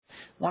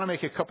I want to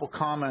make a couple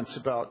comments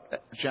about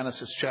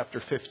Genesis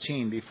chapter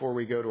 15 before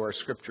we go to our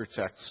scripture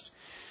text.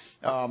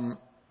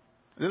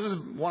 This is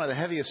one of the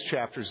heaviest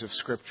chapters of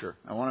Scripture.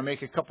 I want to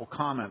make a couple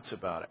comments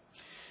about it.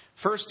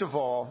 First of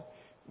all,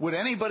 would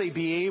anybody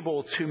be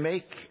able to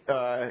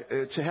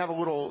have a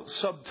little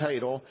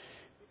subtitle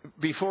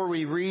before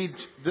we read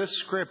this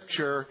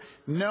scripture?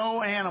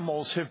 No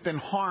animals have been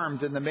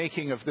harmed in the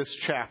making of this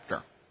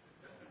chapter.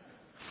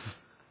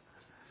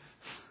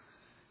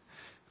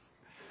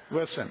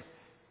 Listen,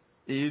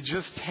 you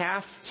just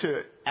have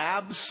to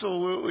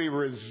absolutely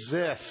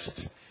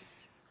resist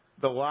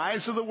the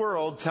lies of the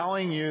world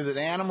telling you that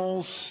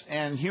animals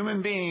and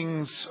human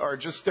beings are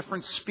just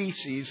different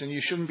species and you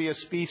shouldn't be a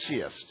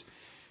speciesist.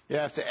 You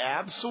have to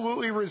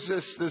absolutely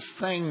resist this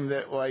thing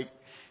that,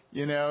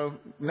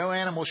 no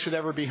animal should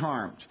ever be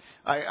harmed.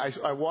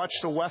 I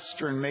watched a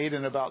Western made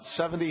in about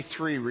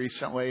 73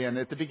 recently, and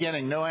at the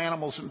beginning, no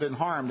animals have been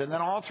harmed. And then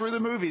all through the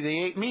movie, they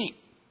ate meat.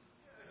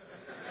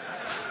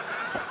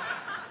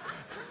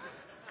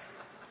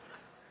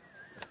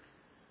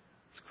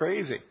 It's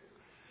crazy.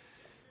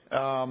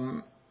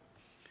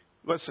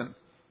 Listen,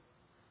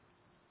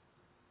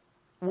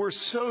 we're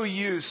so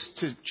used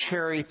to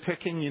cherry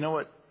picking. You know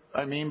what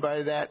I mean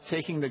by that?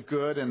 Taking the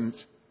good and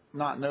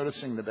not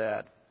noticing the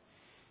bad.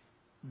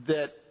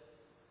 That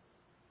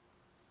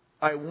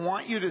I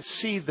want you to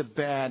see the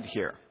bad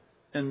here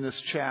in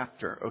this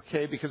chapter,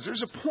 okay? Because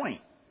there's a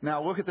point.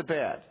 Now look at the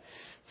bad.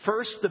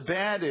 First, the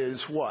bad is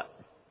what?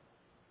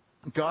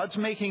 God's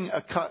making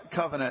a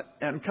covenant,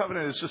 and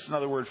covenant is just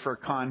another word for a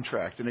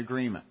contract, an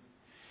agreement.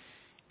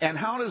 And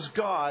how does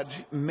God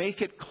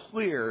make it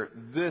clear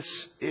this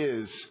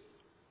is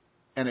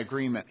an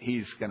agreement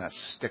He's going to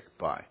stick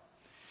by?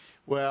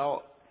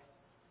 Well,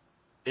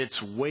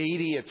 it's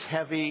weighty, it's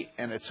heavy,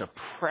 and it's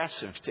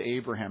oppressive to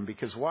Abraham.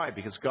 Because why?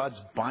 Because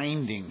God's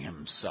binding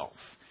Himself.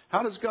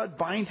 How does God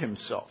bind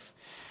Himself?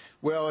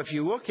 Well, if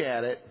you look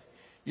at it,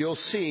 you'll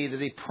see that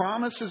He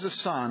promises a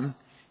son,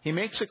 He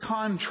makes a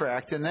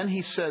contract, and then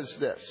He says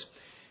this.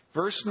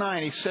 Verse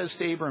 9, He says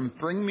to Abram,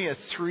 bring me a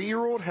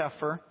 3-year-old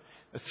heifer,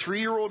 a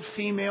 3-year-old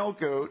female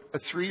goat, a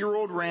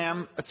 3-year-old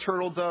ram, a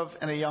turtle dove,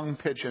 and a young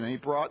pigeon. And He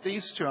brought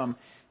these to him.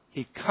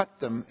 He cut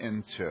them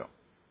in two.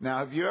 Now,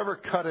 have you ever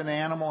cut an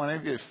animal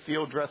and you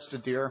field dressed a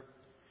deer?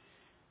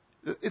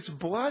 It's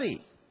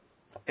bloody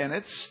and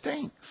it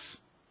stinks.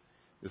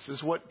 This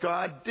is what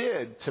God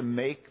did to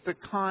make the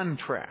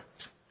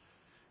contract.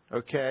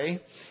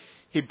 Okay?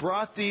 He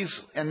brought these,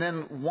 and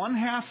then one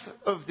half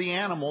of the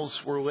animals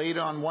were laid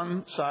on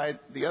one side,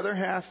 the other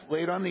half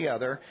laid on the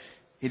other.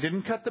 He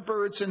didn't cut the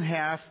birds in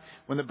half.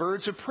 When the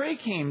birds of prey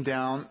came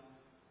down,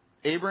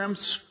 Abraham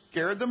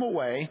scared them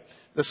away.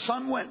 The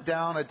sun went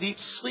down, a deep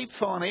sleep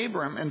fell on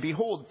Abram, and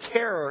behold,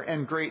 terror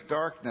and great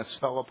darkness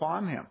fell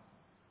upon him.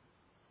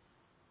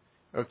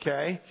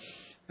 Okay?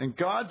 And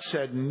God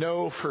said,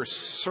 know for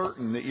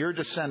certain that your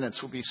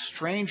descendants will be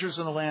strangers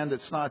in a land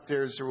that's not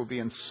theirs. They will be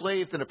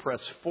enslaved and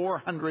oppressed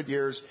 400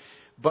 years.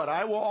 But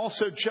I will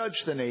also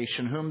judge the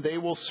nation whom they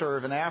will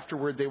serve, and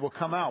afterward they will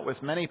come out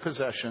with many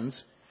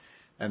possessions.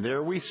 And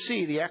there we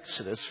see the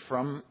exodus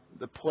from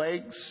the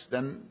plagues,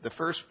 then the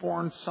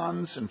firstborn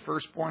sons and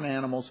firstborn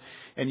animals.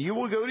 And you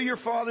will go to your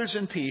fathers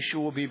in peace.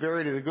 You will be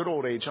buried at a good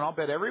old age. And I'll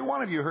bet every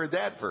one of you heard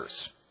that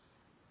verse.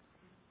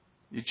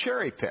 You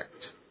cherry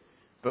picked.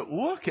 But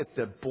look at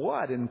the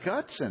blood and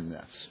guts in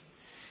this.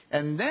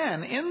 And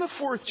then in the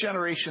 4th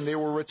generation, they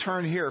will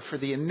return here, for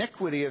the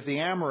iniquity of the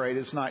Amorite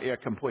is not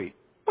yet complete.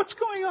 What's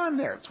going on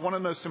there? It's one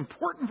of the most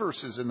important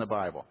verses in the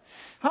Bible.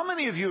 How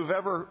many of you have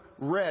ever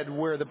read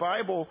where the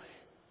Bible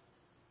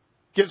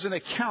gives an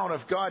account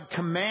of God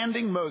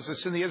commanding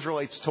Moses and the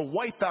Israelites to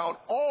wipe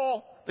out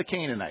all the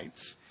Canaanites?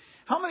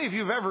 How many of you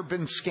have ever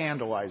been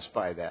scandalized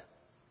by that?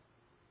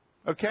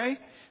 Okay?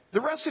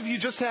 The rest of you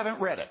just haven't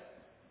read it.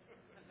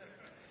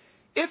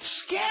 It's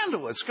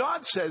scandalous.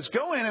 God says,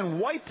 go in and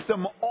wipe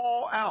them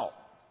all out.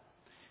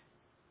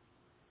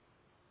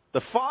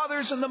 The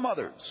fathers and the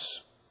mothers,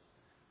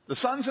 the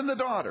sons and the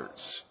daughters,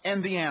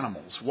 and the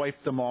animals,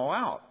 wipe them all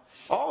out.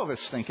 All of us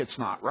think it's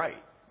not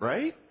right,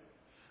 right?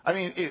 I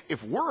mean,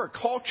 if we're a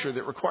culture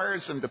that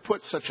requires them to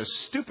put such a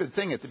stupid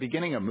thing at the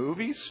beginning of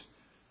movies,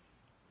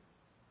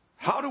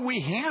 how do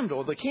we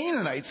handle the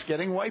Canaanites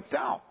getting wiped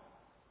out?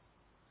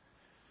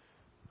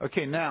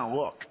 Okay, now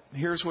look,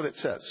 here's what it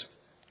says.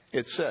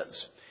 It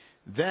says,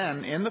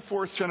 then in the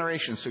 4th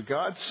generation, so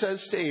God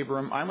says to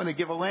Abram, I'm going to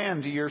give a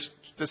land to your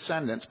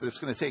descendants, but it's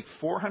going to take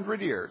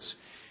 400 years.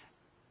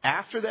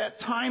 After that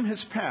time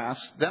has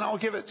passed, then I'll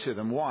give it to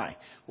them. Why?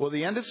 Well,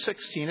 the end of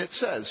 16, it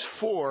says,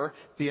 for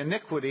the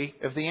iniquity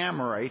of the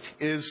Amorite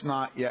is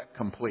not yet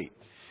complete.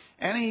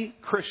 Any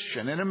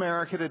Christian in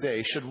America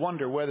today should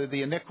wonder whether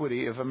the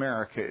iniquity of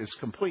America is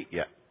complete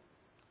yet.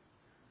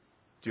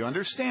 Do you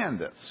understand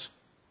this?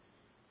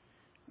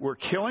 We're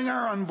killing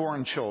our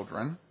unborn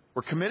children.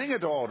 We're committing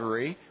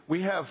adultery.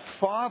 We have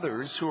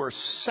fathers who are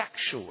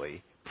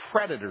sexually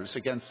predators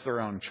against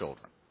their own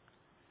children.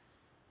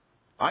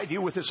 I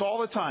deal with this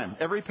all the time.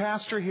 Every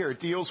pastor here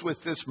deals with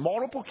this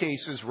multiple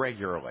cases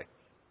regularly.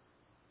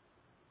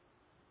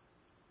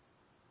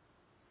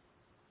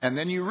 And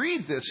then you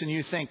read this and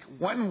you think,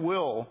 when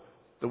will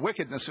the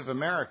wickedness of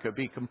America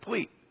be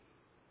complete?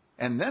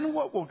 And then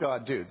what will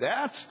God do?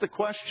 That's the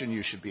question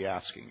you should be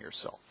asking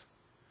yourself.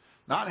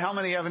 Not how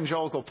many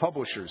evangelical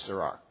publishers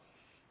there are.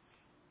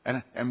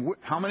 And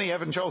how many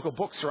evangelical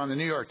books are on the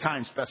New York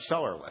Times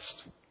bestseller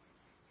list.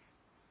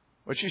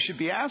 What you should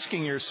be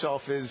asking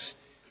yourself is,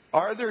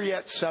 are there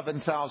yet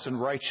 7,000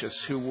 righteous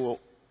who will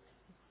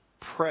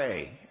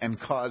pray and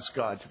cause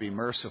God to be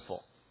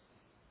merciful?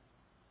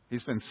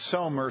 He's been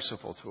so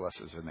merciful to us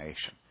as a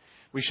nation.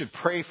 We should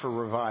pray for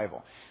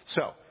revival.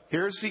 So,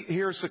 here's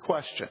the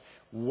question.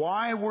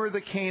 Why were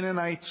the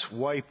Canaanites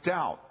wiped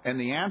out? And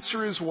the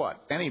answer is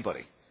what?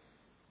 Anybody?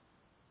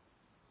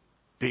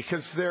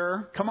 Because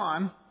their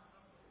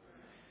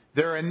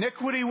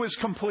iniquity was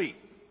complete.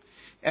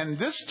 And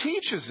this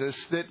teaches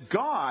us that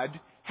God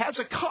has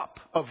a cup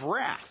of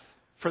wrath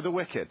for the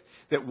wicked.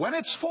 That when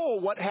it's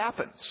full, what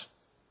happens?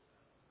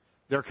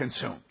 They're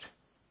consumed.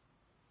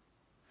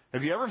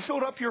 Have you ever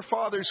filled up your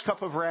Father's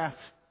cup of wrath?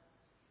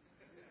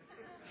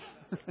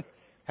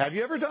 Have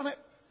you ever done it?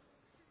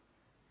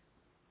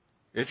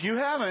 If you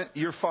haven't,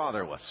 you're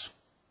fatherless.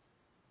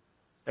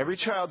 Every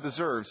child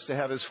deserves to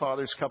have his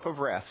Father's cup of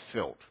wrath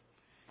filled.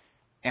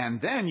 And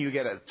then you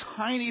get a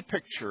tiny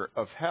picture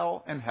of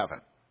hell and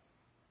heaven.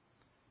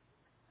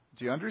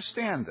 Do you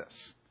understand this?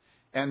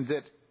 And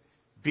that,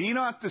 be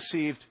not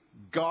deceived,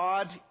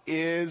 God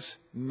is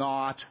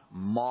not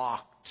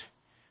mocked.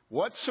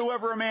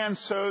 Whatsoever a man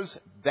sows,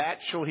 that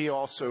shall he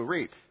also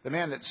reap. The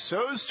man that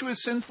sows to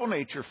his sinful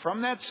nature,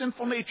 from that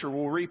sinful nature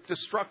will reap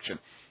destruction.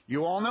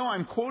 You all know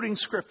I'm quoting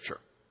Scripture.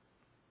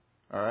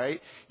 All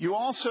right? You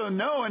also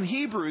know in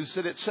Hebrews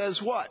that it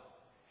says what?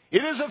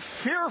 It is a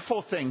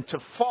fearful thing to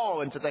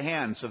fall into the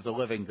hands of the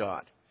living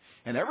God.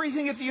 And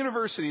everything at the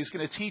university is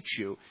going to teach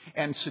you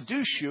and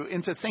seduce you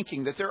into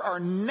thinking that there are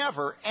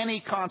never any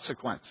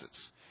consequences.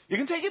 You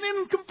can take it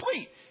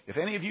incomplete. If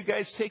any of you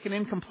guys take it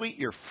incomplete,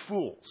 you're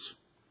fools.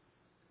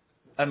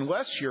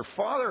 Unless your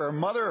father or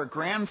mother or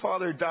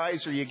grandfather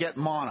dies or you get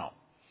mono.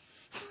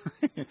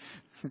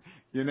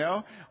 You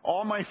know,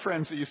 all my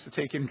friends that used to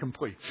take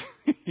incompletes,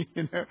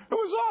 it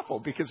was awful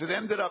because it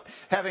ended up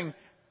having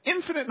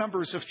infinite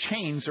numbers of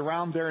chains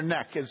around their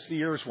neck as the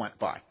years went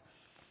by.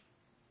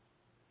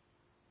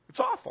 It's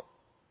awful.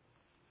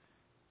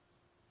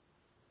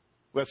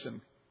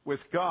 Listen,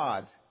 with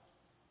God,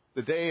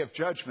 the day of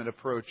judgment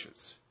approaches.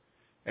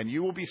 And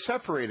you will be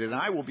separated, and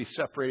I will be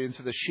separated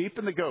into the sheep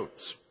and the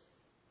goats.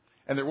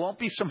 And there won't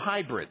be some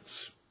hybrids.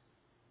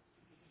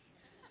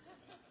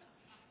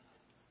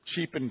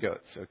 Sheep and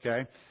goats,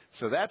 okay?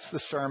 So that's the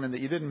sermon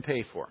that you didn't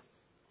pay for.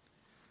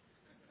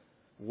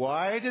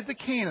 Why did the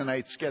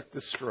Canaanites get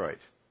destroyed?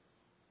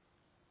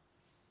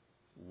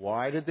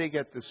 Why did they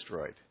get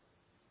destroyed?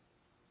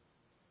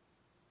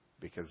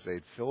 Because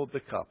they'd filled the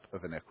cup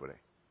of iniquity.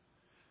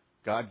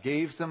 God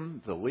gave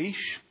them the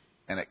leash,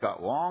 and it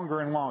got longer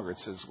and longer. It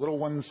says little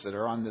ones that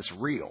are on this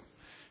reel.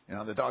 You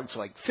know, the dog's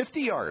like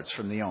 50 yards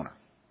from the owner.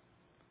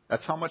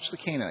 That's how much the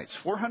Canaanites,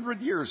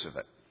 400 years of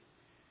it.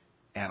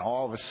 And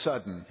all of a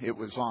sudden, it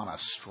was on a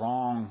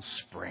strong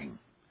spring.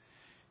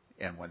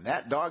 And when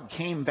that dog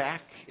came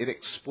back, it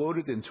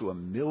exploded into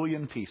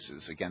 1,000,000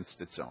 pieces against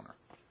its owner.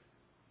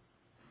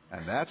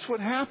 And that's what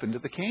happened to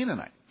the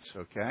Canaanites,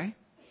 okay?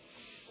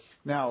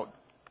 Now,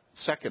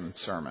 second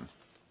sermon.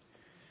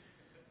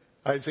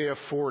 Isaiah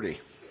 40.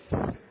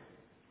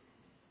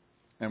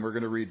 And we're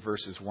going to read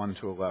verses 1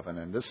 to 11.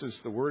 And this is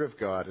the word of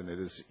God, and it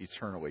is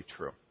eternally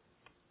true.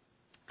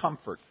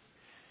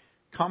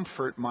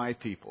 Comfort my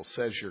people,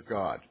 says your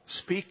God.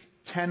 Speak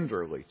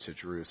tenderly to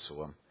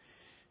Jerusalem,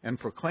 and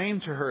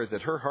proclaim to her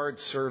that her hard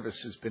service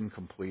has been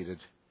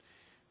completed,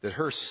 that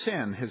her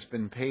sin has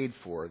been paid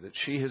for, that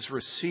she has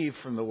received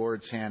from the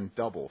Lord's hand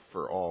double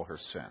for all her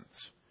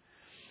sins.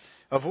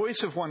 A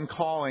voice of one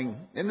calling,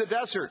 in the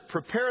desert,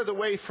 prepare the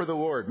way for the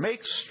Lord.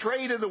 Make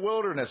straight in the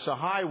wilderness a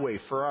highway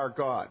for our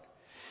God.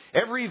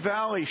 Every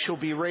valley shall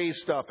be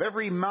raised up,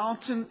 every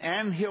mountain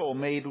and hill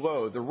made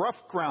low. The rough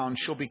ground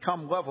shall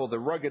become level, the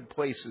rugged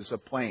places a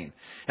plain.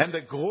 And the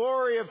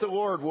glory of the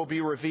Lord will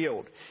be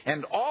revealed,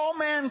 and all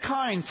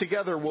mankind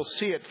together will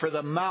see it, for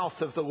the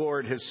mouth of the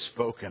Lord has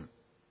spoken.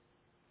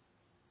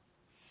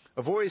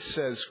 A voice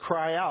says,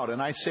 cry out, and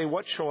I say,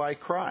 what shall I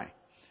cry?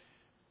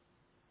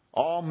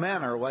 All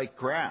men are like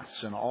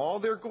grass, and all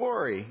their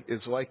glory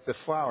is like the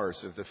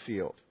flowers of the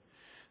field.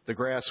 The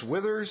grass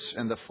withers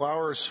and the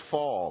flowers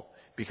fall,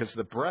 because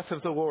the breath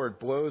of the Lord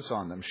blows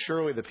on them.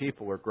 Surely the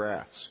people are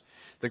grass.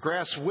 The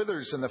grass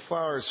withers and the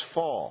flowers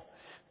fall,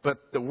 but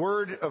the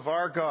word of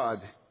our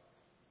God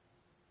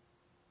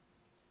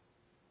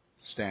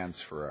stands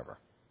forever.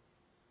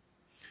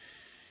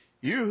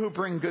 You who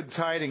bring good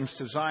tidings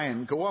to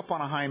Zion, go up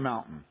on a high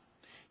mountain.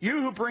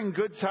 You who bring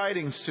good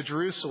tidings to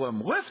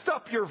Jerusalem, lift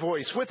up your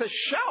voice with a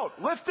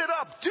shout. Lift it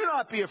up. Do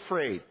not be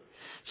afraid.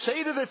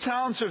 Say to the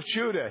towns of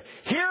Judah,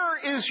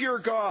 here is your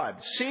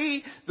God.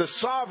 See, the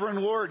sovereign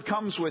Lord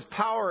comes with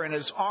power, and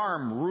his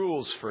arm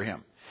rules for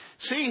him.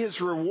 See, his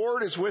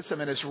reward is with him,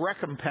 and his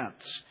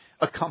recompense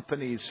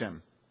accompanies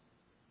him.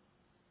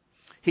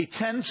 He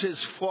tends his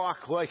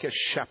flock like a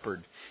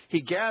shepherd.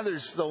 He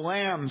gathers the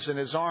lambs in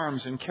his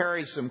arms and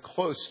carries them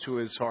close to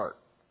his heart.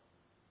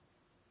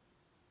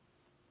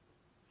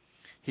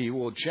 He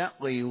will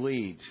gently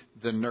lead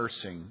the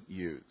nursing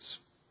ewes.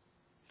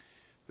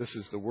 This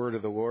is the word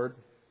of the Lord.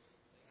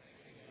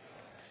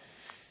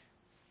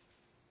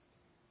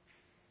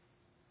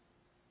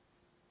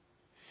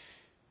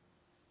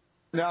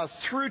 Now,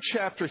 through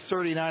chapter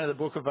 39 of the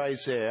book of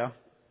Isaiah,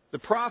 the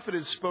prophet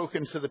has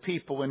spoken to the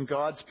people in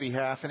God's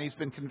behalf, and he's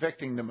been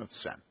convicting them of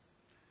sin.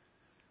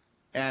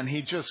 And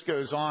he just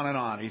goes on and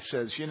on. He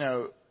says,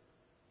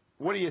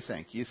 what do you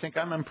think? You think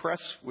I'm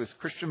impressed with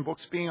Christian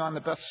books being on the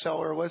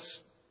bestseller list?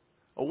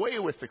 Away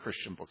with the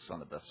Christian books on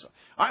the bestseller.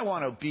 I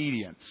want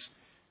obedience.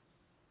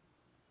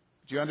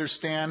 Do you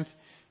understand?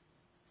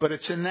 But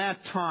it's in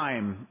that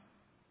time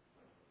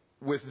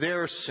with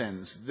their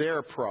sins,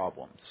 their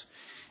problems.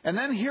 And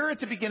then here at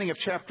the beginning of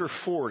chapter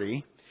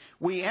 40,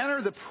 we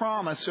enter the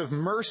promise of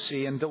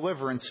mercy and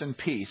deliverance and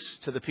peace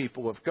to the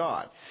people of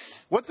God.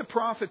 What the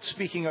prophet's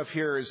speaking of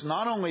here is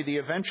not only the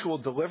eventual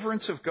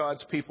deliverance of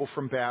God's people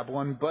from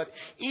Babylon, but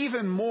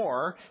even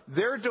more,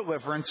 their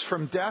deliverance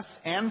from death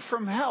and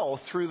from hell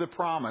through the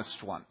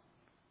promised one.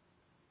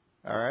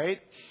 All right?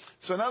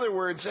 So in other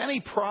words, any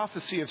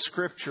prophecy of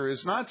Scripture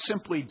is not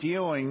simply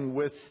dealing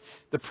with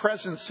the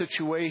present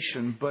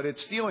situation, but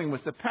it's dealing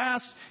with the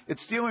past,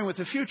 it's dealing with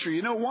the future.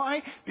 You know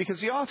why? Because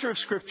the author of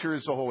Scripture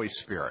is the Holy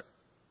Spirit.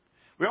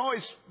 We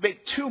always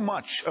make too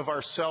much of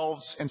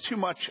ourselves and too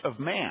much of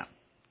man.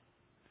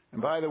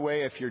 And by the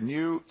way, if you're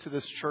new to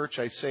this church,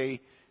 I say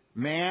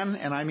man,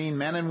 and I mean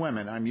men and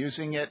women. I'm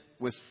using it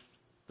with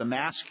the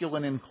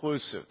masculine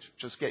inclusive.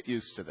 Just get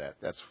used to that.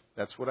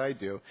 That's what I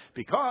do,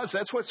 because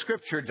that's what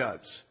Scripture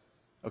does.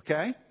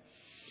 Okay?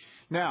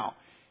 Now,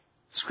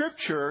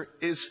 Scripture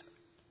is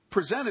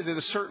presented at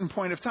a certain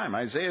point of time.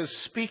 Isaiah is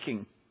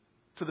speaking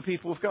to the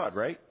people of God,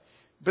 right?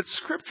 But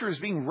Scripture is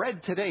being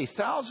read today,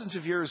 thousands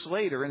of years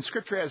later, and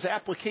Scripture has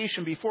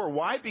application before.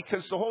 Why?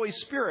 Because the Holy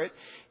Spirit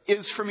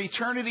is from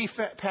eternity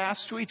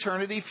past to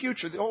eternity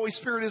future. The Holy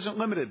Spirit isn't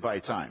limited by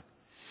time.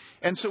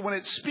 And so when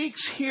it speaks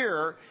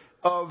here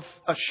of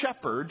a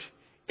shepherd,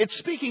 it's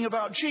speaking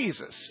about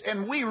Jesus.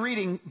 And we,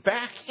 reading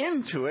back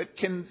into it,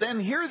 can then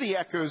hear the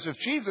echoes of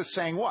Jesus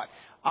saying what?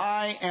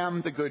 I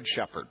am the good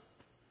shepherd.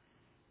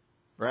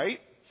 Right?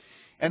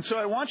 And so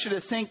I want you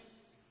to think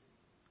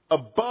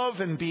above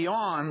and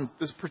beyond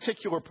this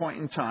particular point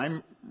in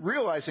time,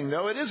 realizing,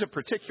 though, it is a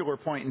particular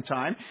point in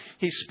time.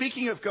 He's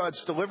speaking of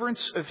God's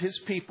deliverance of his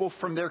people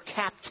from their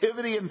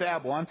captivity in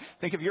Babylon.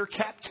 Think of your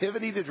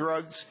captivity to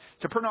drugs,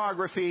 to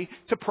pornography,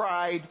 to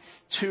pride,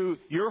 to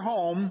your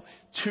home,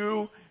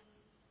 to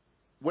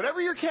whatever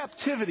your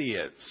captivity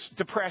is,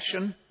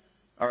 depression,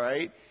 all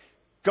right?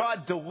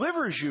 God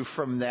delivers you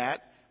from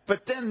that,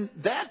 but then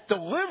that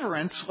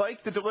deliverance,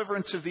 like the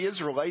deliverance of the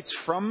Israelites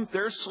from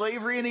their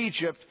slavery in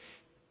Egypt,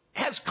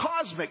 has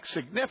cosmic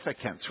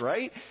significance,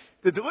 right?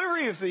 The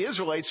delivery of the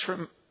Israelites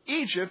from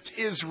Egypt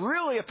is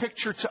really a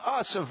picture to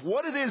us of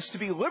what it is to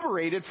be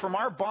liberated from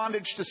our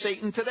bondage to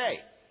Satan today.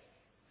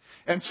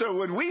 And so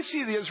when we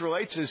see the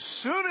Israelites, as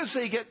soon as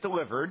they get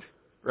delivered,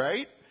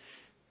 right,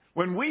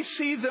 when we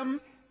see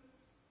them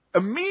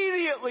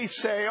immediately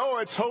say, oh,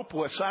 it's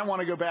hopeless, I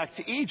want to go back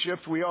to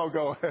Egypt, we all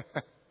go,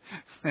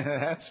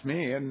 that's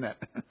me, isn't it?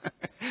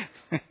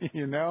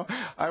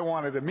 I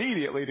wanted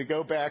immediately to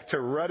go back to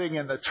rutting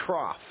in the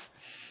trough.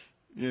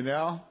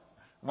 I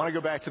want to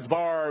go back to the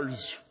bars.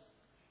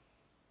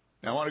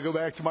 I want to go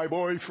back to my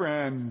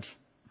boyfriend.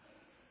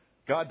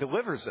 God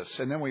delivers us,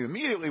 and then we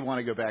immediately want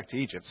to go back to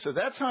Egypt. So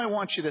that's how I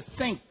want you to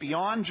think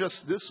beyond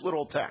just this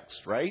little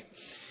text, right?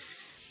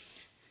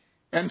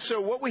 And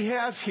so what we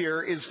have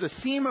here is the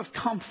theme of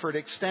comfort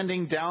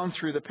extending down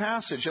through the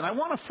passage. And I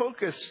want to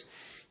focus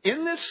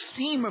in this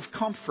theme of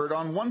comfort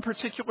on one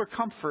particular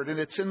comfort, and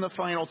it's in the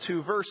final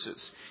two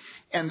verses.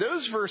 And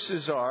those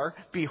verses are,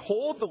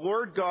 behold, the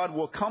Lord God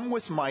will come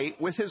with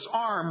might, with his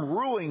arm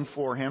ruling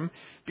for him.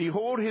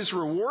 Behold, his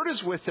reward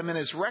is with him, and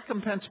his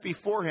recompense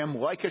before him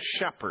like a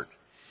shepherd.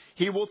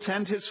 He will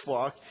tend his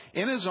flock.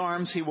 In his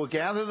arms he will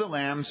gather the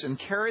lambs, and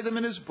carry them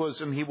in his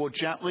bosom. He will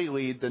gently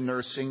lead the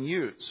nursing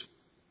ewes.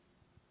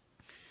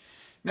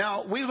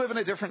 Now, we live in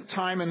a different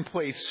time and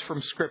place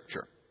from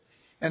Scripture.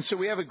 And so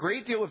we have a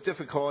great deal of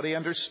difficulty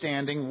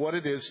understanding what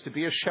it is to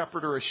be a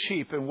shepherd or a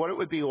sheep, and what it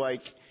would be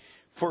like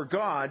for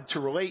God to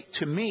relate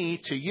to me,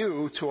 to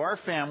you, to our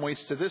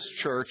families, to this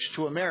church,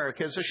 to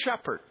America as a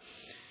shepherd.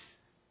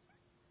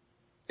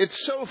 It's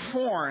so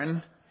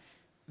foreign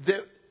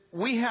that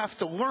we have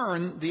to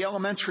learn the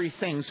elementary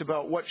things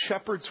about what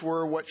shepherds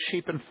were, what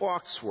sheep and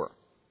flocks were.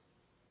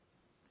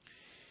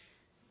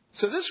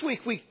 So this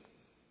week we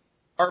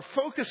are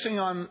focusing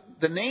on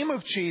the name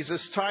of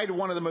Jesus tied to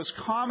one of the most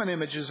common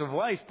images of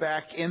life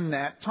back in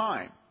that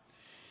time.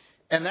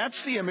 And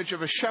that's the image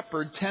of a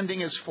shepherd tending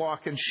his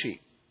flock and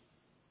sheep.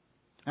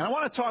 And I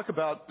want to talk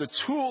about the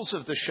tools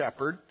of the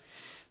shepherd,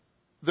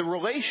 the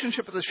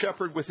relationship of the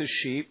shepherd with his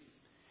sheep,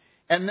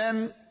 and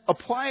then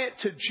apply it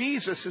to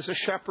Jesus as a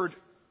shepherd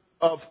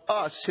of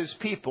us, his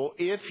people,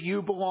 if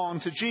you belong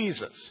to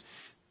Jesus.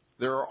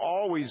 There are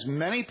always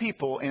many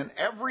people in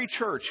every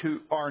church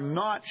who are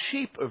not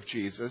sheep of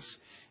Jesus.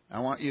 I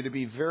want you to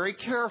be very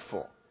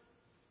careful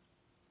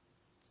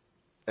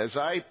as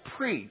I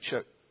preach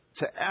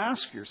to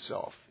ask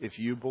yourself if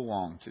you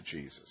belong to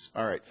Jesus.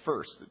 All right,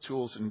 first, the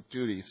tools and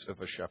duties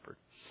of a shepherd.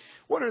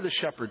 What are the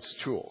shepherd's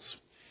tools?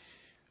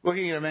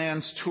 Looking at a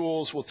man's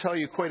tools will tell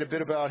you quite a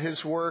bit about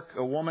his work,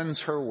 a woman's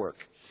her work.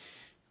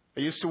 I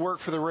used to work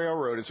for the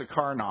railroad as a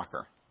car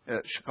knocker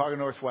at Chicago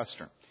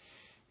Northwestern.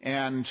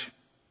 And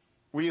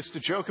we used to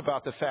joke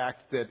about the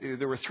fact that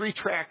there were 3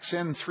 tracks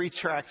in, 3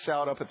 tracks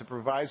out up at the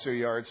proviso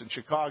yards in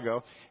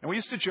Chicago. And we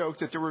used to joke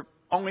that there were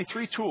only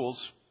 3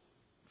 tools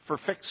for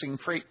fixing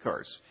freight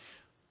cars.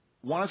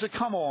 One is a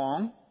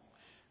come-along,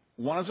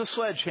 one is a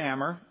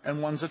sledgehammer,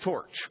 and one's a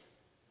torch.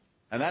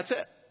 And that's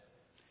it.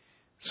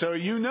 So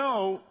you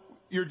know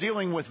you're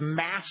dealing with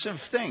massive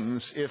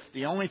things if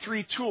the only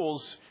 3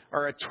 tools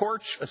are a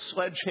torch, a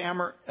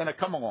sledgehammer, and a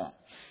come-along.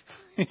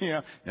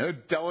 No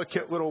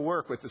delicate little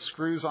work with the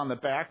screws on the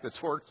back, the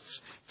torch,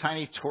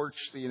 tiny torch,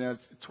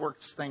 torch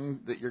thing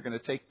that you're going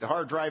to take the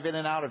hard drive in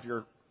and out of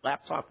your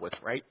laptop with,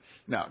 right?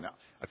 No.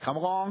 A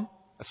come-along,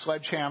 a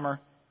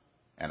sledgehammer,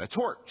 and a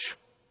torch,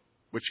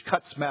 which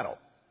cuts metal.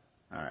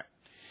 All right.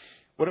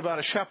 What about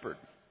a shepherd?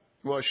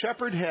 Well, a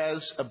shepherd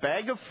has a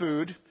bag of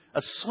food,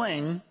 a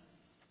sling,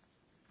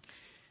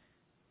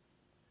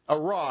 a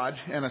rod,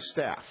 and a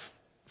staff.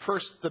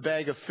 First, the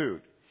bag of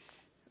food.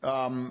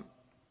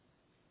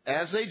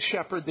 As they'd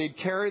shepherd, they'd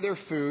carry their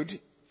food,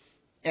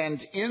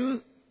 and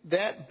in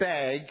that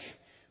bag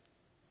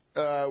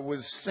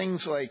was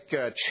things like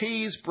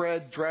cheese,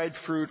 bread, dried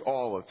fruit,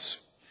 olives.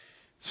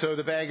 So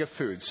the bag of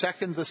food.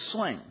 Second, the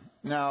sling.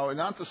 Now,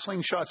 not the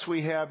slingshots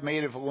we have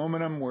made of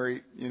aluminum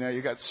where,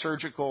 you got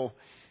surgical,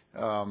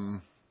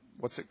 tubing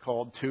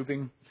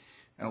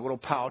and a little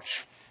pouch.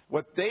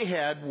 What they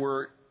had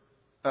were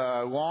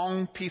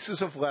long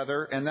pieces of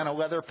leather and then a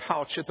leather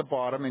pouch at the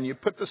bottom, and you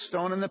put the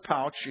stone in the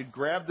pouch, you'd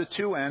grab the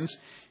 2 ends,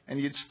 and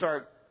you'd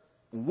start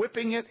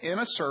whipping it in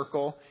a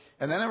circle,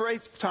 and then at the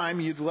right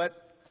time you'd let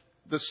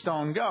the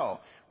stone go.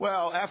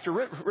 Well, after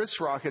Ritz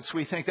rockets,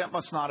 we think that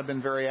must not have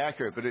been very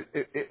accurate, but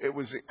it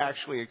was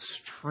actually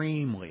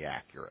extremely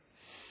accurate.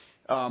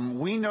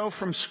 We know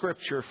from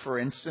Scripture, for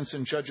instance,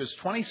 in Judges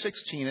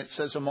 20:16, it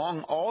says,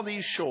 among all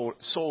these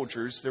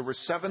soldiers, there were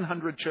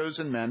 700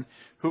 chosen men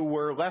who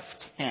were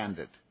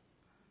left-handed.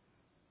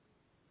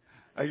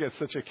 I get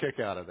such a kick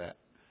out of that.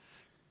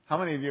 How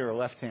many of you are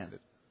left-handed?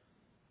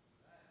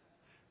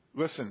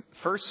 Listen,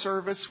 first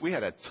service, we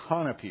had a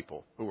ton of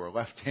people who were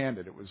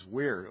left-handed. It was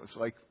weird. It was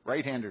like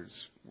right-handers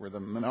were the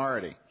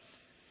minority.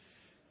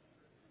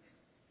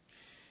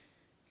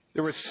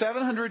 There were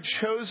 700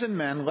 chosen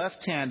men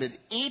left-handed,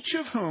 each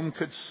of whom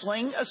could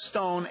sling a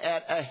stone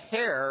at a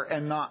hair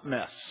and not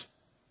miss.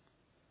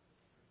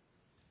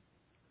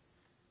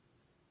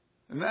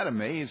 Isn't that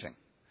amazing?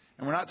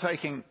 And we're not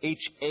taking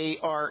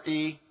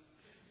H-A-R-E.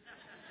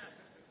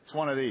 It's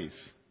one of these.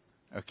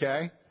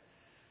 Okay?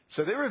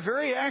 So they were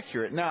very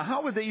accurate. Now,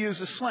 how would they use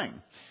a sling?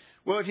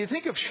 Well, if you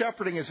think of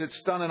shepherding as it's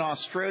done in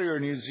Australia or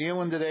New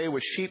Zealand today,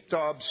 with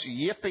sheepdogs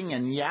yipping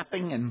and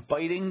yapping and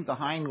biting the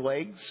hind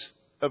legs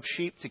of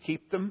sheep to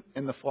keep them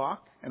in the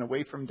flock and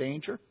away from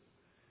danger,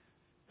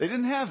 they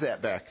didn't have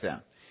that back then.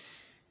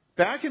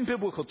 Back in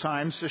biblical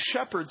times, the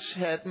shepherds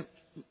had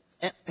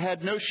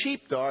no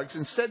sheepdogs.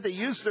 Instead, they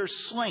used their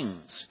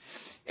slings.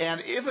 And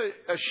if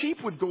a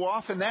sheep would go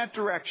off in that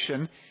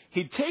direction,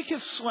 he'd take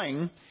his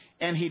sling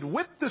and he'd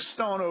whip the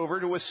stone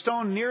over to a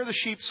stone near the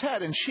sheep's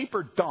head. And sheep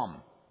are dumb.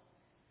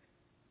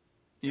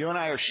 You and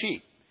I are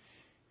sheep.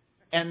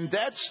 And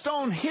that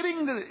stone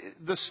hitting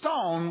the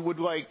stone would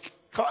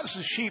cause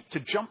the sheep to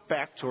jump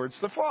back towards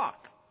the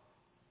flock.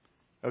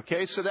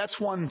 Okay, so that's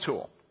one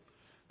tool,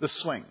 the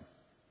sling.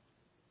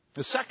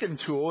 The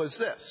second tool is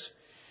this.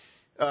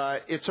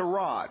 It's a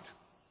rod.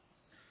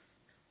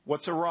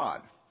 What's a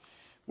rod?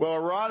 Well, a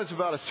rod is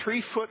about a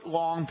 3-foot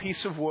long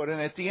piece of wood,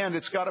 and at the end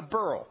it's got a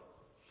burl.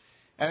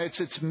 And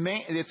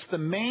it's the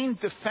main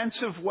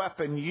defensive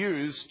weapon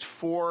used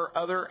for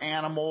other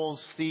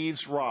animals,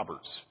 thieves,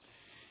 robbers.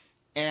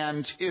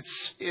 And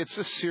it's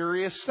a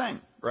serious thing,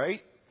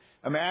 right?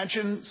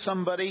 Imagine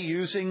somebody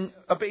using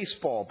a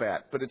baseball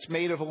bat, but it's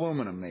made of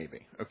aluminum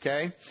maybe,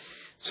 okay?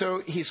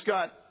 So he's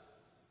got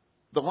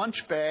the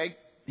lunch bag,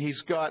 he's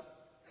got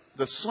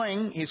the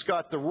sling, he's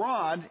got the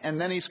rod,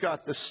 and then he's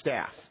got the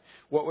staff.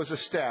 What was a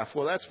staff?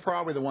 Well, that's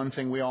probably the one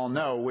thing we all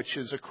know, which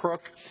is a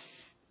crook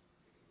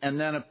and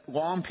then a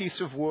long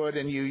piece of wood,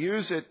 and you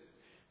use it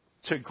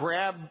to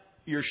grab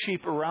your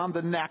sheep around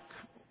the neck,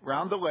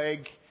 around the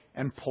leg,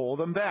 and pull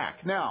them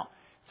back. Now,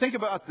 think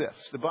about this.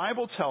 The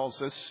Bible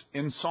tells us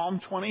in Psalm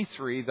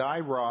 23,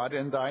 thy rod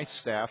and thy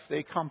staff,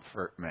 they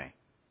comfort me.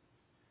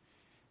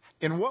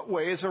 In what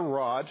way is a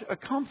rod a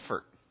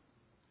comfort?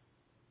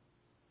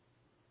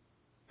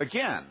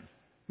 Again,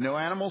 no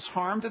animals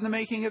harmed in the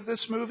making of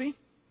this movie?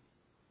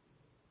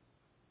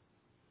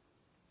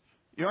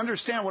 You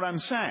understand what I'm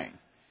saying?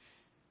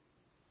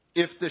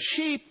 If the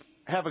sheep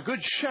have a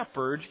good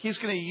shepherd, he's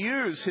going to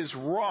use his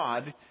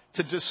rod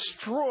to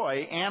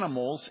destroy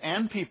animals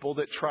and people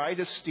that try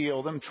to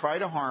steal them, try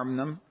to harm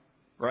them,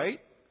 right?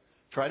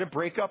 Try to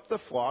break up the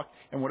flock.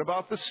 And what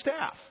about the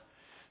staff?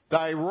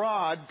 Thy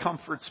rod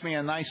comforts me,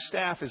 and thy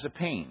staff is a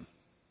pain.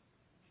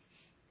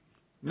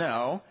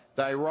 No,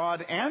 thy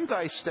rod and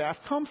thy staff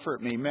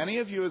comfort me. Many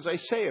of you, as I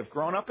say, have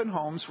grown up in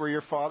homes where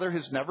your father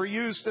has never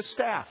used a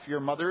staff. Your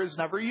mother has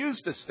never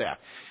used a staff.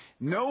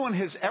 No one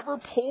has ever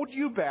pulled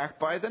you back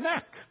by the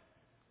neck.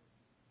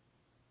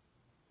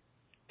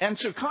 And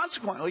so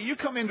consequently, you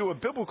come into a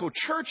biblical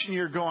church and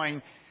you're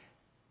going,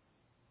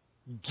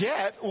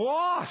 get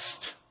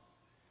lost.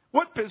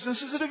 What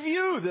business is it of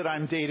you that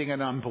I'm dating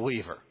an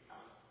unbeliever?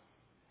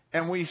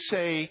 And we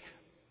say,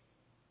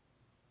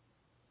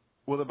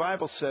 well, the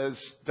Bible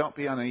says, don't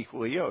be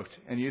unequally yoked.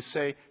 And you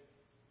say,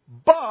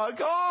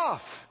 bug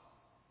off.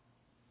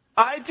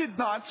 I did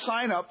not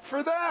sign up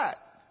for that.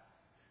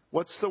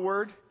 What's the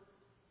word?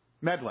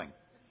 Meddling.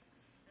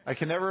 I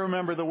can never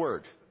remember the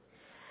word.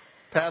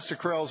 Pastor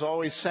Carell's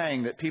always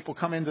saying that people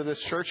come into this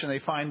church and they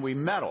find we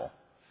meddle.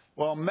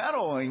 Well,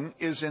 meddling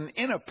is an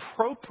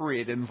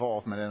inappropriate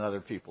involvement in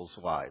other people's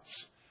lives.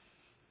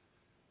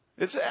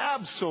 It's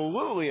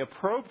absolutely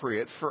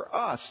appropriate for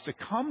us to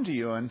come to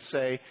you and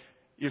say,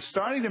 you're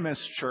starting to miss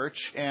church,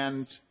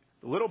 and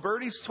the little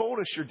birdies told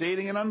us you're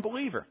dating an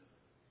unbeliever.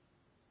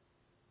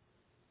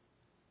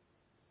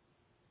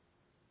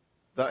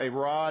 Thy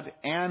rod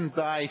and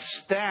thy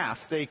staff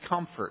they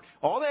comfort.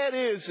 All that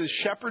is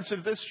shepherds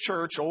of this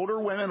church,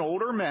 older women,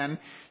 older men,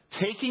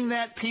 taking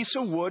that piece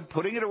of wood,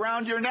 putting it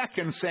around your neck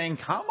and saying,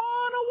 come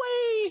on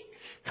away,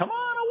 come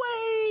on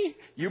away.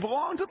 You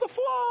belong to the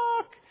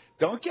flock.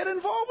 Don't get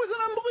involved with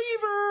an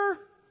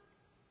unbeliever.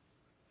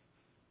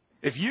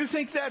 If you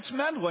think that's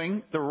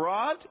meddling, the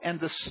rod and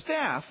the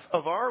staff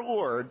of our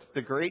Lord,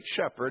 the great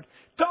shepherd,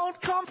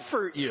 don't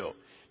comfort you.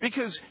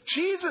 Because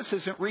Jesus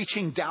isn't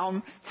reaching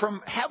down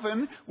from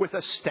heaven with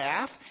a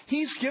staff.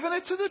 He's given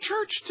it to the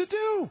church to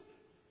do.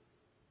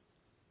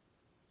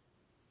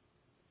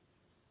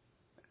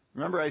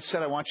 Remember, I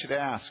said I want you to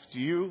ask, do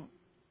you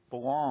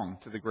belong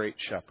to the great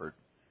shepherd?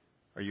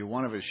 Are you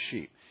one of his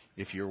sheep?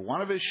 If you're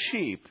one of his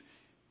sheep,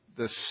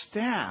 the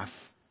staff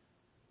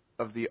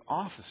of the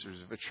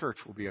officers of a church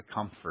will be a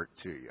comfort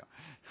to you.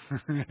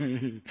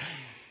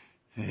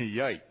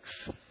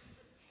 Yikes.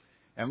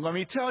 And let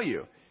me tell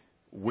you,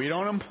 we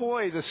don't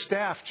employ the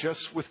staff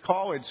just with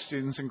college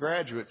students and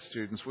graduate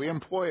students. We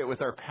employ it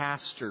with our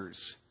pastors.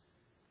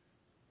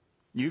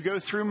 You go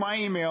through my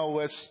email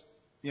list,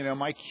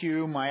 my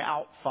queue, my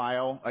out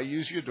file. I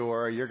use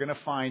Eudora. You're going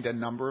to find a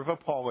number of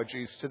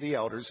apologies to the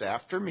elders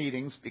after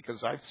meetings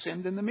because I've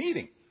sinned in the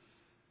meeting.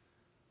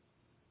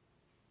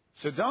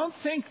 So don't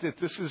think that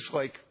this is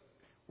like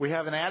we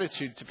have an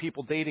attitude to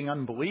people dating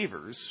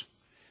unbelievers.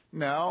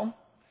 No.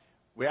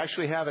 We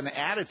actually have an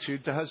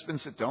attitude to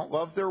husbands that don't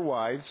love their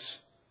wives.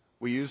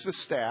 We use the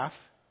staff.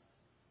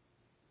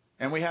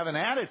 And we have an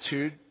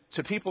attitude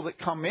to people that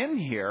come in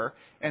here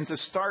and to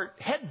start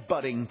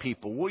headbutting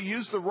people. We'll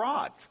use the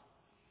rod.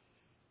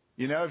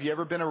 Have you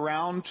ever been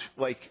around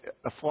like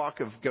a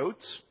flock of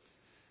goats?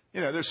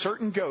 There's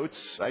certain goats.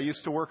 I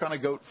used to work on a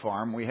goat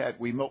farm.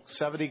 We milked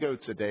 70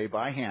 goats a day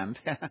by hand.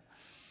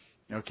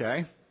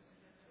 Okay?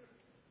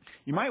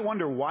 You might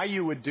wonder why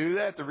you would do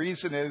that. The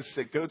reason is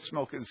that goat's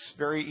milk is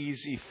very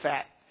easy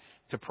fat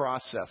to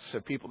process. So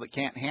people that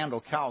can't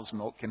handle cow's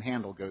milk can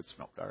handle goat's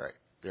milk. All right.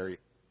 There you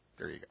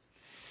go.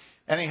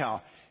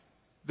 Anyhow,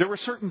 there were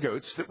certain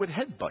goats that would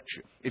headbutt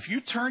you. If you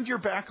turned your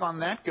back on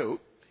that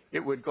goat, it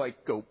would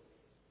go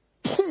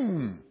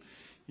boom,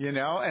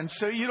 and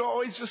so you'd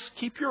always just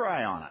keep your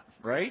eye on it,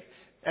 right?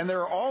 And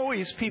there are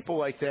always people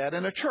like that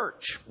in a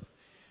church.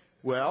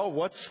 Well,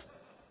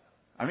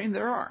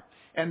 there are.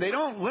 And they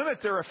don't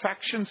limit their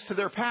affections to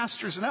their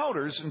pastors and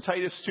elders. In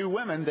Titus 2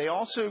 women, they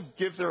also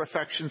give their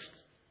affections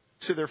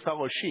to their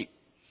fellow sheep,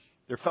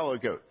 their fellow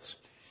goats.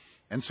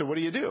 And so what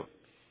do?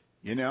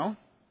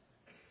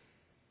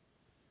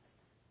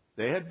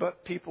 They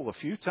headbutt people a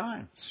few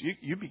times.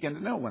 You begin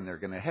to know when they're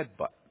going to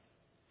headbutt.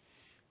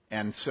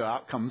 And so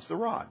out comes the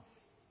rod.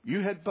 You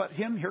headbutt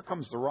him, here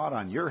comes the rod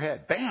on your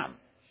head. Bam!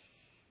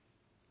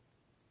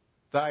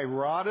 Thy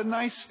rod and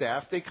thy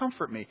staff, they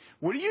comfort me.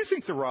 What do you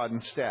think the rod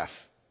and staff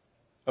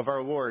of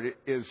our Lord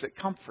is that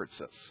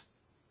comforts us?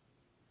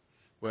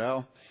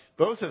 Well,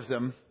 both of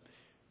them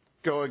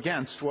go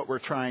against what we're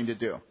trying to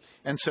do.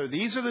 And so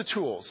these are the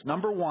tools.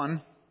 Number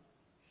 1,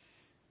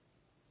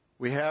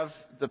 we have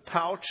the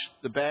pouch,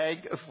 the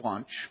bag of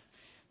lunch.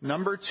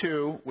 Number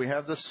 2, we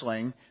have the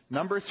sling.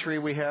 Number 3,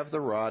 we have the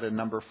rod. And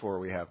number 4,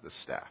 we have the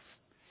staff.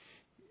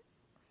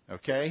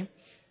 Okay?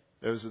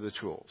 Those are the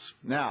tools.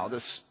 Now,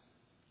 the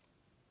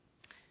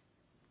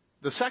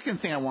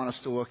second thing I want us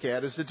to look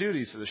at is the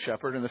duties of the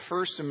shepherd. And the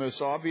first and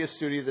most obvious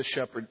duty of the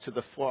shepherd to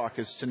the flock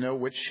is to know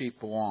which sheep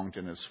belonged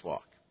in his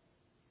flock.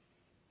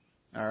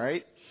 All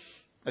right?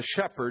 A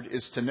shepherd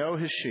is to know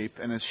his sheep,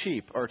 and his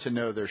sheep are to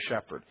know their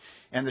shepherd.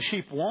 And the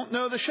sheep won't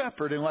know the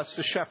shepherd unless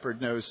the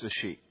shepherd knows the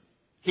sheep.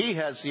 He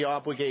has the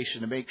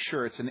obligation to make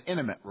sure it's an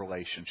intimate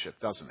relationship,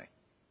 doesn't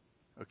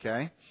he?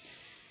 Okay?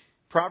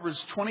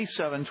 Proverbs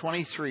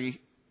 27:23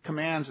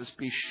 commands us,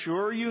 be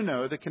sure you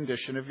know the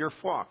condition of your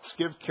flocks.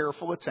 Give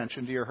careful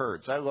attention to your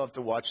herds. I love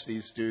to watch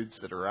these dudes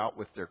that are out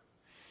with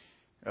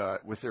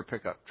their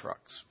pickup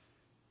trucks.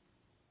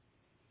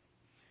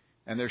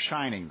 And they're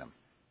shining them.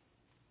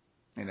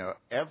 You know,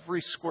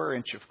 every square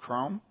inch of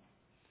chrome,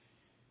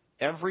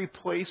 every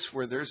place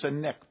where there's a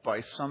nick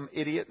by some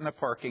idiot in a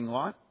parking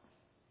lot,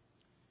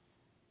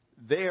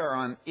 they are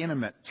on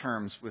intimate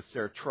terms with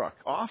their truck.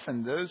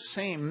 Often those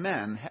same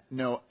men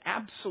know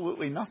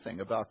absolutely nothing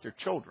about their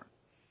children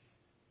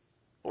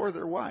or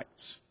their wives.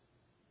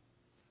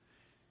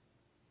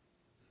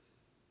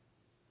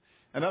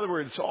 In other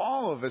words,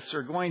 all of us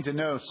are going to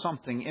know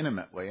something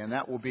intimately, and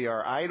that will be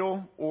our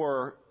idol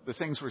or the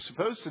things we're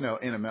supposed to know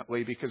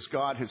intimately because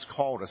God has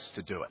called us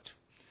to do it.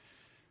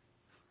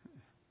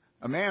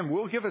 A man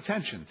will give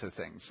attention to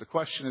things. The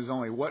question is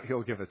only what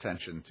he'll give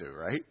attention to,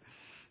 right?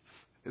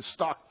 His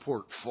stock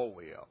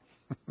portfolio.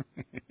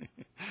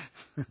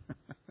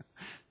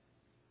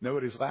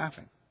 Nobody's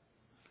laughing.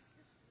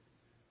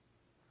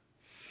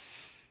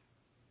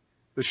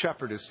 The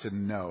shepherd is to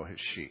know his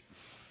sheep.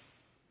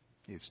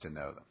 He is to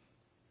know them.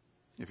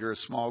 If you're a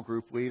small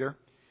group leader,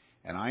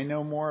 and I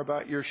know more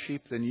about your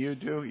sheep than you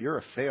do, you're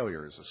a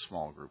failure as a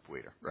small group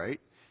leader, right?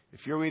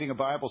 If you're leading a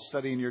Bible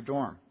study in your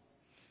dorm,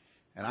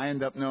 and I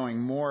end up knowing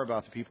more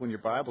about the people in your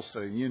Bible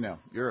study than you know,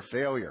 you're a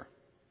failure.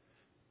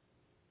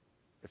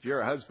 If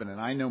you're a husband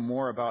and I know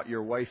more about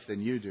your wife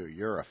than you do,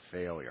 you're a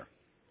failure.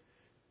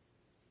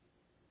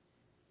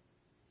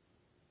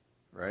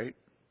 Right?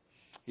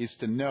 He's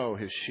to know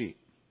his sheep.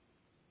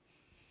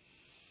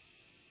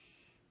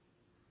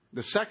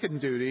 The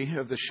second duty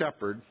of the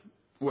shepherd,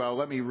 well,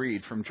 let me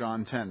read from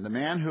John 10. The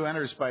man who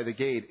enters by the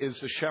gate is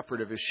the shepherd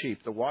of his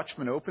sheep. The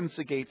watchman opens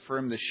the gate for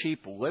him. The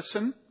sheep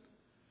listen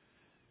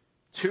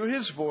to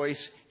his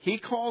voice. He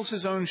calls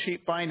his own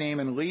sheep by name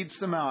and leads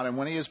them out. And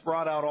when he has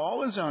brought out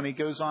all his own, he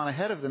goes on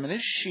ahead of them. And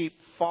his sheep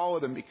follow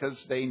them because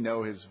they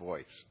know his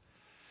voice.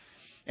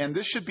 And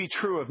this should be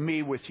true of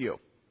me with you.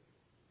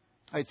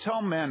 I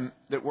tell men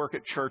that work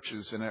at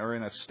churches and are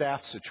in a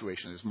staff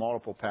situation as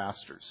multiple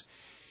pastors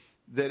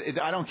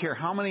that I don't care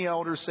how many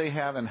elders they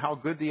have and how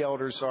good the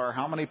elders are,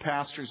 how many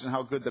pastors and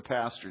how good the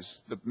pastors.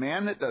 The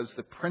man that does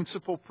the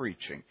principal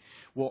preaching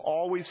will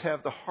always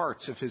have the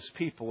hearts of his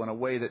people in a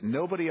way that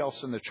nobody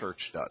else in the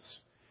church does.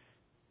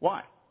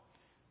 Why?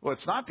 Well,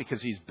 it's not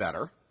because he's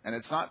better, and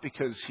it's not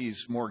because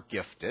he's more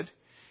gifted.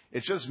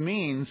 It just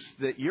means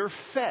that you're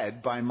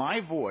fed by my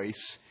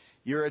voice,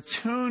 you're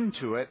attuned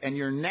to it, and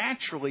you're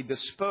naturally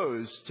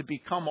disposed to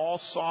become all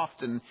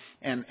soft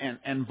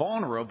and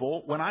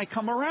vulnerable when I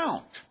come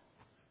around.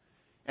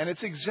 And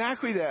it's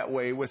exactly that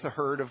way with a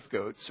herd of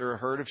goats or a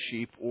herd of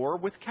sheep or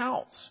with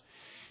cows.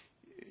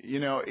 You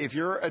know, if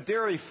you're a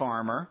dairy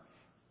farmer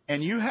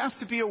and you have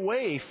to be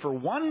away for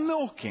one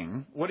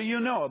milking, what do you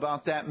know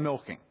about that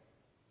milking?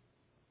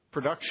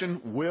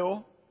 Production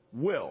will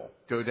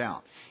go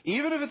down.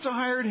 Even if it's a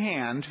hired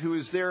hand who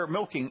is there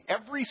milking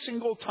every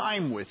single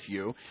time with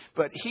you,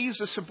 but he's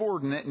a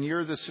subordinate and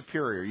you're the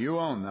superior, you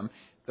own them,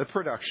 the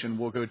production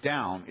will go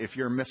down if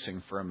you're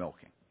missing for a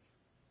milking.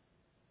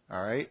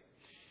 All right?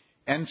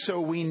 And so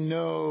we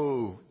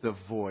know the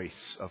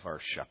voice of our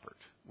shepherd.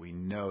 We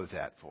know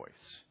that voice.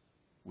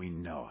 We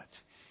know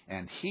it.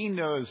 And he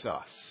knows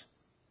us.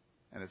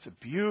 And it's a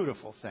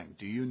beautiful thing.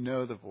 Do you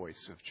know the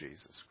voice of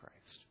Jesus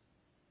Christ?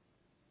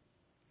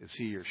 Is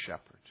he your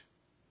shepherd?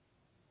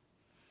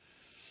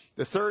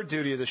 The third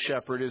duty of the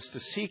shepherd is to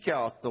seek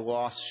out the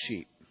lost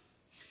sheep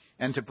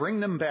and to bring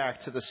them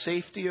back to the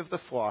safety of the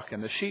flock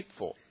and the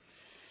sheepfold.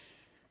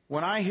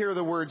 When I hear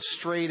the word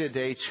stray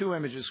today, two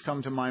images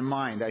come to my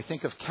mind. I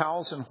think of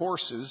cows and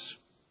horses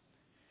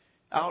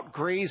out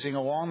grazing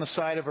along the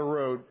side of a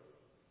road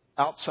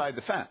outside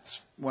the fence.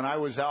 When I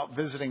was out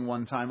visiting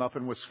one time up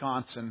in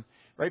Wisconsin,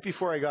 right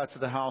before I got to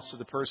the house of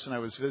the person I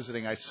was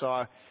visiting, I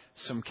saw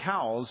some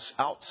cows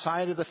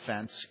outside of the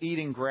fence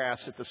eating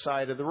grass at the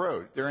side of the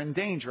road. They're in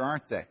danger,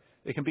 aren't they?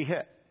 They can be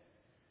hit.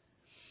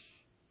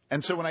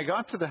 And so when I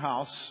got to the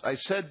house, I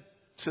said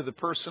to the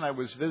person I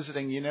was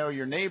visiting, you know,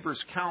 your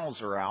neighbor's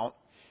cows are out,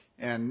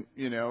 and,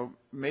 you know,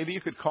 maybe you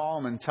could call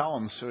him and tell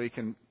him so he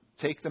can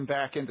take them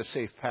back into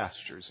safe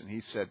pastures. And he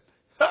said,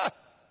 ha!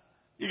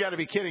 You got to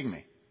be kidding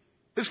me.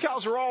 His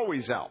cows are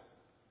always out.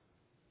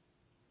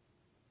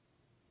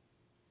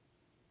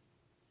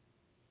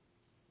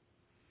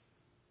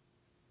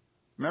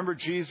 Remember,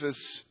 Jesus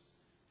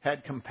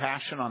had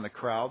compassion on the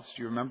crowds.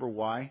 Do you remember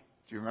why?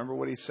 Do you remember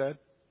what he said?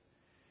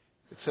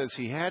 It says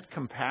he had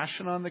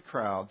compassion on the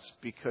crowds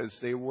because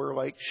they were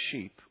like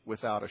sheep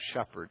without a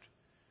shepherd,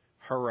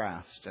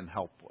 harassed and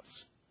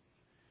helpless.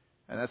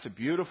 And that's a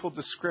beautiful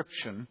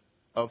description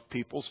of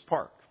People's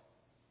Park.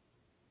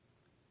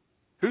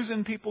 Who's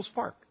in People's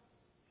Park?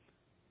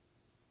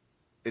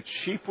 It's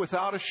sheep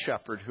without a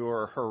shepherd who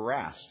are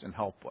harassed and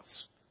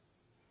helpless.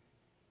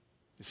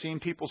 You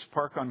seen People's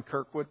Park on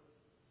Kirkwood?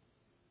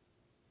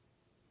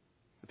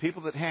 The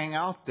people that hang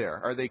out there,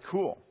 are they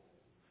cool?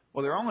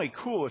 Well, they're only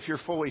cool if you're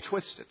fully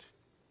twisted.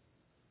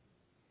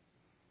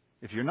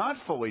 If you're not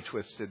fully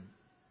twisted,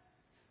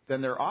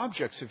 then they're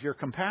objects of your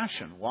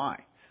compassion. Why?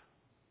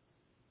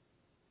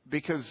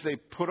 Because they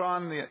put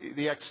on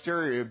the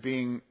exterior of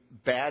being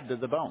bad to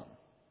the bone.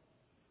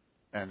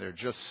 And they're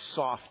just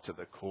soft to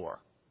the core.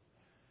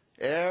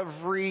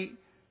 Every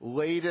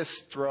latest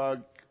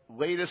drug,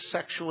 latest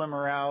sexual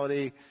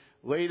immorality,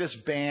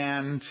 latest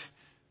band,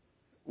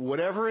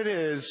 whatever it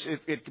is,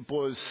 it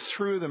blows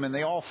through them and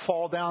they all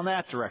fall down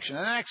that direction.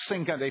 And the next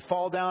thing, they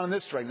fall down in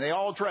this direction. They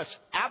all dress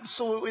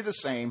absolutely the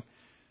same.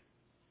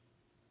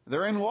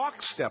 They're in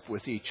lockstep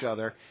with each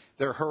other.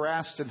 They're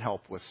harassed and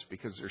helpless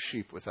because they're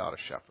sheep without a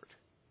shepherd.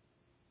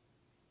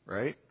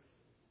 Right?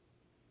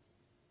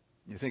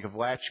 You think of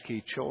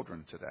latchkey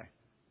children today.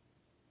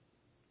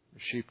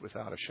 They're sheep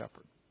without a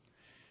shepherd.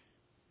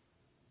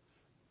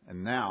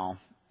 And now,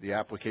 the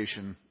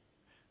application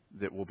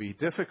that will be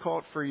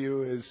difficult for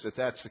you is that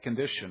that's the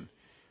condition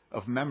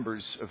of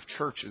members of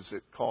churches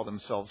that call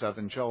themselves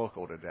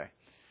evangelical today.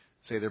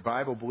 Say they're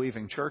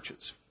Bible-believing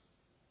churches.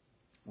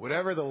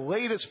 Whatever the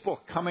latest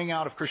book coming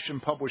out of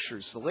Christian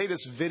publishers, the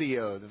latest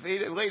video,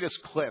 the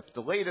latest clip,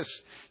 the latest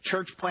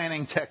church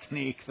planning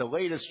technique, the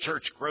latest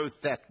church growth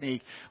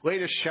technique,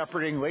 latest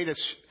shepherding,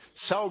 latest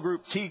cell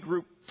group, T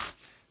group,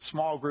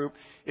 small group,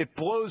 it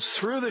blows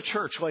through the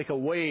church like a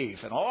wave,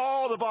 and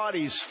all the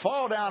bodies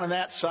fall down on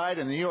that side,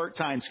 and the New York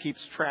Times keeps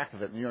track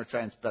of it in the New York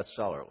Times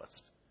bestseller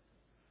list.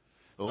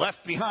 The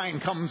Left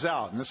Behind comes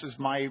out, and this is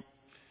my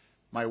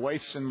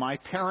wife's and my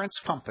parents'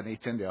 company,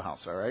 Tyndale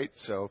House, all right?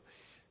 So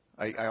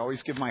I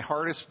always give my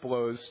hardest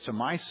blows to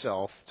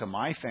myself, to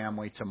my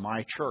family, to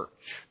my church.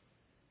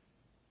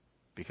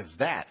 Because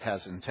that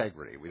has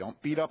integrity. We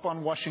don't beat up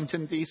on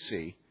Washington,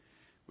 D.C.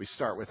 We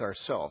start with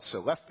ourselves.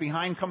 So Left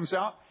Behind comes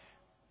out.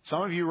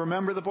 Some of you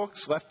remember the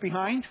books, Left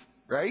Behind,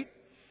 right?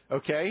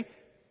 Okay.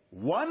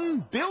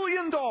 $1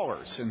 billion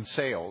in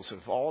sales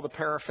of all the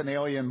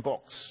paraphernalia in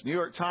books. New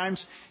York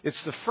Times,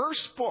 it's the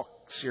first book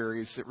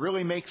series that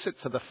really makes it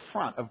to the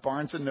front of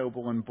Barnes &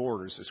 Noble and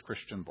Borders as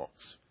Christian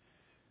books.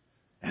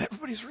 And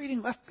everybody's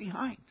reading Left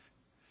Behind.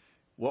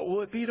 What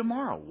will it be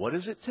tomorrow? What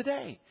is it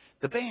today?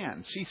 The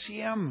band,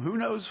 CCM, who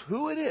knows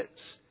who it is?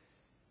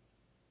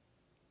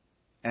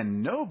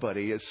 And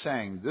nobody is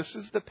saying, this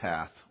is the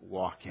path,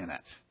 walk in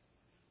it.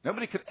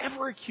 Nobody could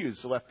ever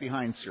accuse the Left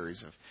Behind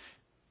series of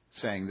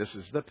saying, this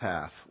is the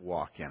path,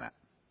 walk in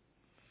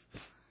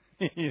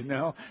it. You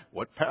know,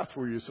 what path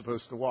were you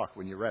supposed to walk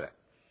when you read it?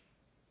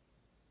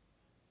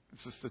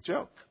 It's just a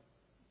joke.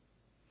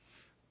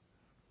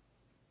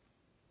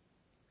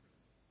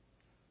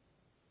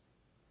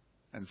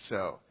 And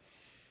so,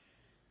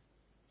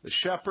 the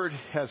shepherd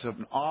has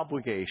an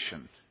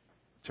obligation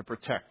to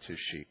protect his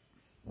sheep,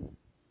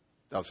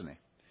 doesn't he?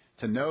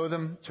 To know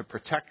them, to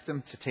protect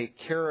them, to take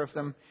care of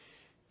them.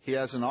 He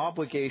has an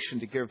obligation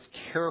to give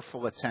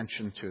careful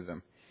attention to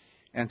them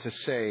and to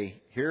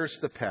say, here's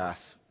the path,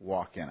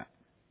 walk in it.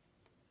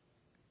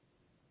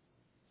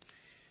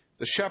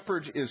 The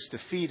shepherd is to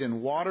feed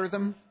and water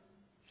them.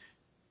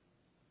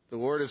 The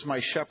Lord is my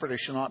shepherd, I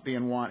shall not be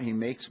in want. He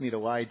makes me to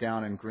lie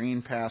down in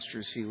green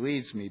pastures. He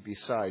leads me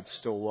beside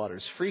still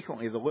waters.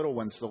 Frequently, the little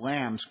ones, the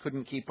lambs,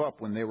 couldn't keep up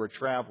when they were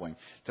traveling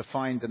to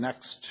find the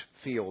next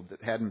field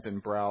that hadn't been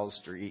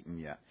browsed or eaten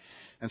yet.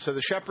 And so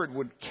the shepherd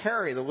would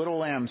carry the little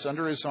lambs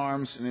under his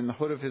arms and in the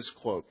hood of his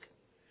cloak.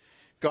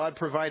 God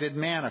provided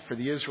manna for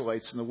the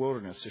Israelites in the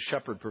wilderness. The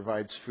shepherd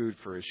provides food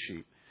for his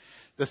sheep.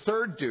 The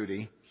third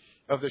duty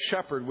of the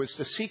shepherd was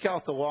to seek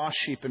out the lost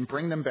sheep and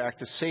bring them back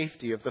to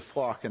safety of the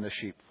flock and the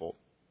sheepfold.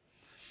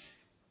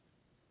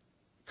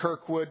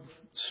 Kirkwood,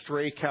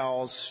 stray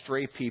cows,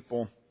 stray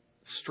people,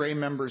 stray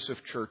members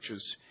of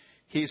churches.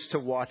 He's to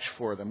watch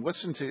for them.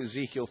 Listen to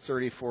Ezekiel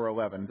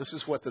 34:11. This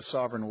is what the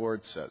sovereign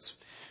Lord says.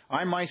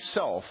 I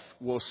myself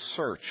will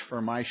search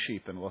for my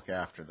sheep and look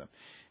after them.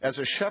 As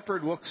a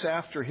shepherd looks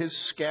after his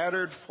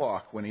scattered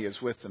flock when he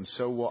is with them,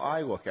 so will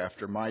I look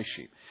after my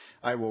sheep.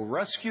 I will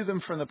rescue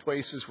them from the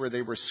places where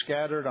they were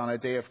scattered on a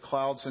day of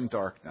clouds and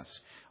darkness.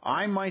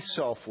 I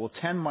myself will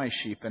tend my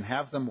sheep and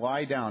have them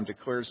lie down,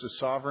 declares the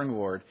sovereign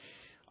Lord.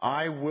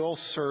 I will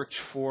search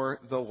for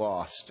the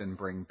lost and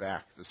bring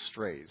back the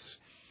strays.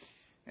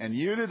 And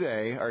you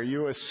today, are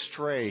you a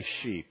stray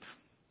sheep?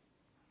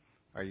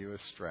 Are you a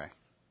stray?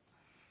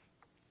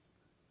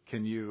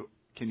 Can you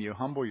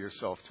humble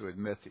yourself to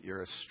admit that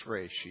you're a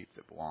stray sheep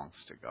that belongs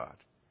to God?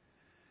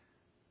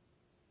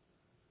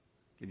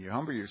 Can you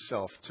humble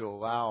yourself to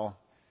allow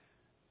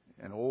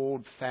an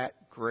old, fat,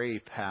 gray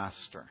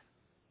pastor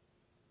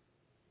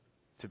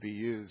to be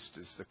used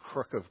as the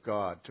crook of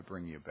God to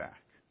bring you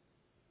back?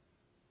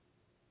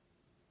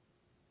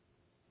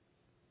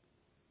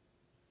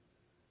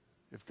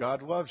 If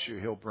God loves you,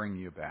 He'll bring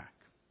you back.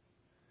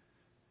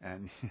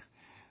 And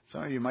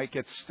some of you might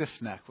get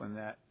stiff-necked when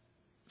that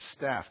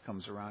staff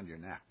comes around your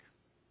neck.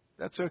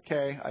 That's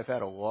okay. I've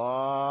had a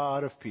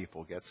lot of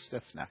people get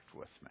stiff-necked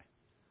with me.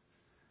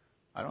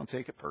 I don't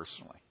take it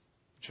personally,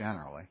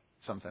 generally.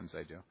 Sometimes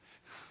I do.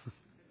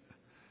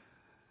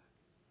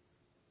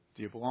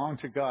 Do you belong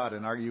to God,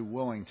 and are you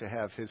willing to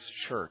have His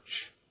church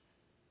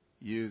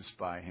used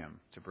by Him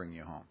to bring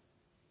you home?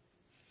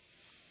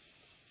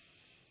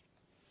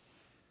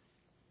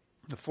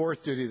 The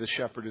fourth duty of the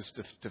shepherd is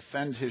to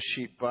defend his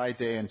sheep by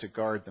day and to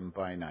guard them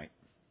by night.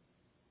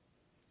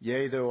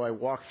 Yea, though I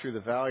walk through the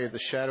valley of the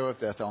shadow of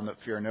death, I'll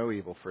not fear no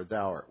evil, for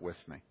thou art with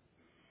me.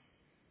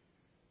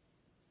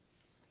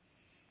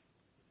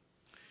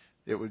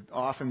 It would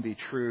often be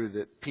true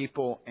that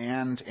people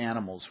and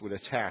animals would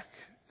attack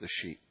the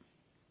sheep.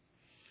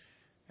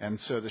 And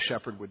so the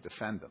shepherd would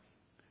defend them.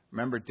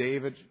 Remember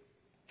David,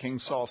 King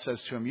Saul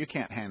says to him, you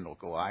can't handle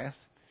Goliath.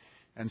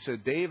 And so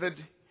David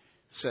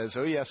says,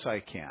 oh yes,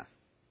 I can.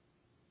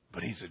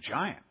 But he's a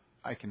giant.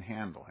 I can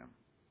handle him.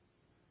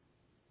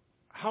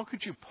 How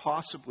could you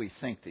possibly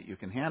think that you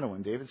can handle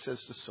him? David says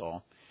to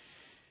Saul,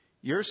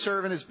 your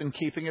servant has been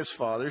keeping his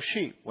father's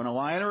sheep. When a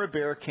lion or a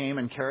bear came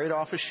and carried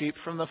off a sheep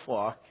from the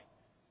flock,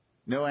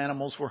 no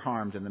animals were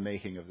harmed in the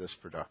making of this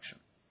production.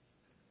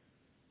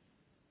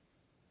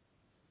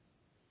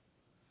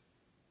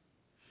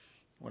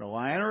 When a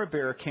lion or a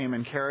bear came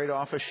and carried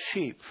off a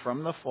sheep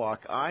from the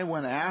flock, I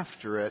went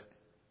after it,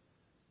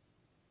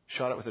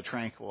 shot it with a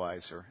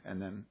tranquilizer,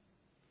 and then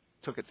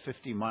took it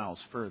 50 miles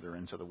further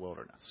into the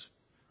wilderness.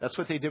 That's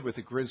what they did with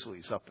the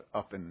grizzlies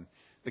up in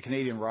the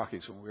Canadian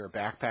Rockies when we were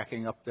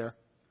backpacking up there.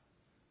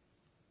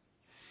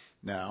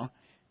 Now,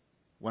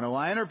 when a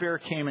lion or bear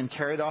came and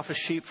carried off a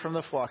sheep from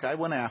the flock, I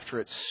went after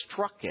it,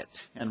 struck it,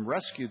 and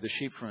rescued the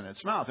sheep from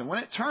its mouth. And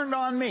when it turned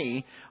on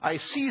me, I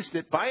seized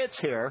it by its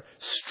hair,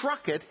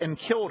 struck it, and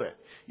killed it.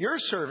 Your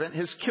servant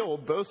has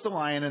killed both the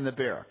lion and the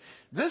bear.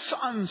 This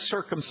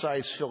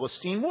uncircumcised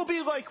Philistine will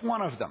be like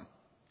one of them.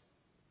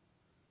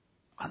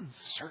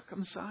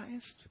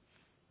 Uncircumcised?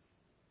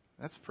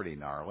 That's pretty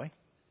gnarly.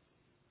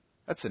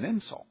 That's an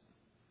insult.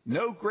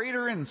 No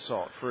greater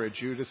insult for a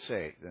Jew to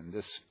say than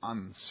this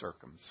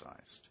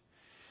uncircumcised.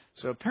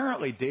 So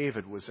apparently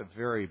David was a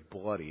very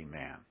bloody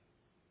man.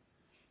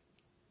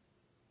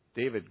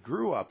 David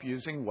grew up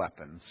using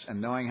weapons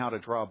and knowing how to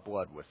draw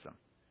blood with them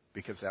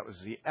because that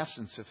was the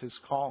essence of his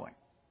calling,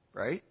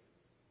 right?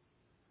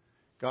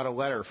 Got a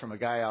letter from a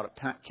guy out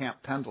at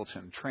Camp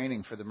Pendleton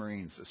training for the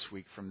Marines this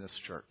week from this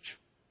church.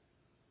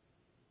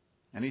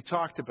 And he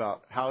talked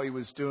about how he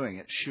was doing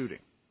at shooting.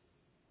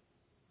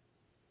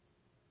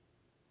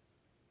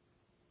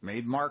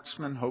 Made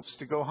marksman, hopes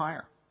to go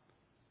higher.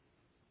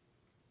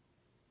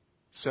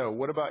 So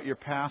what about your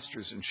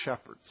pastors and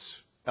shepherds,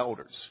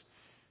 elders?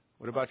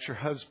 What about your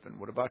husband?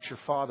 What about your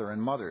father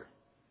and mother?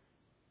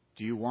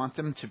 Do you want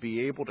them to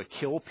be able to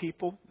kill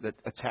people that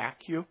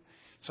attack you?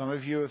 Some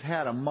of you have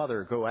had a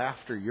mother go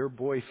after your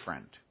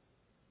boyfriend.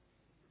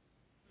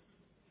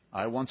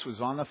 I once was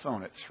on the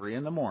phone at 3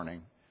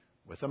 a.m.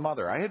 with a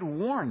mother. I had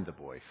warned the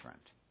boyfriend.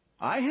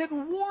 I had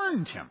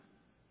warned him.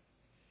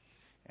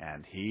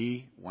 And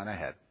he went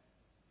ahead.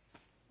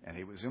 And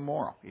he was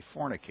immoral. He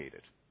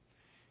fornicated.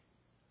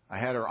 I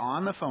had her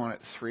on the phone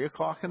at 3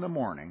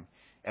 a.m.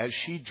 as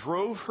she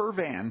drove her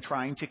van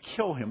trying to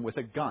kill him with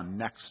a gun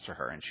next to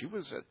her. And she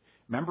was a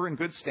member in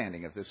good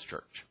standing of this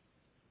church.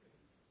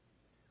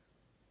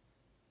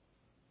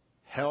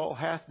 Hell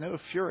hath no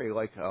fury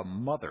like a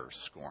mother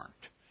scorned.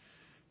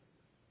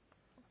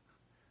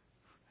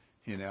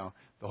 You know,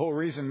 the whole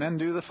reason men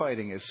do the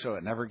fighting is so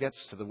it never gets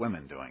to the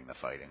women doing the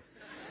fighting.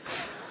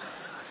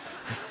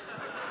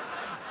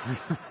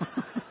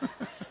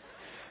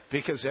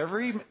 Because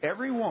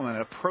every woman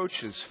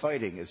approaches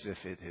fighting as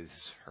if it is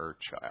her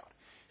child,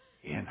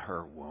 in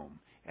her womb,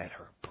 at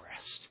her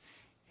breast.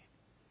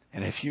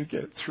 And if you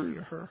get through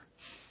to her,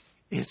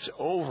 it's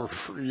over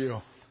for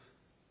you.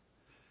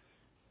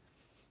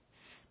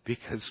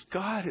 Because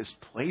God has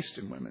placed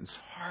in women's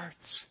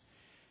hearts,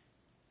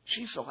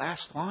 she's the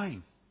last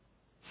line.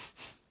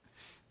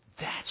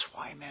 That's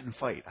why men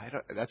fight.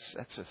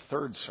 That's a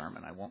third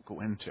sermon I won't go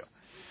into.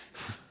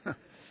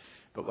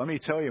 But let me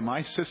tell you,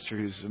 my sister,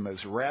 who's the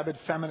most rabid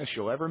feminist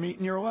you'll ever meet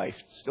in your life,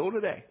 still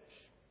today,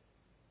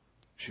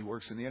 she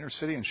works in the inner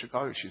city in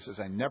Chicago. She says,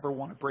 I never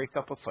want to break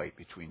up a fight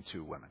between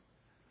two women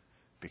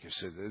because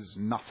there's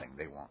nothing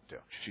they won't do.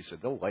 She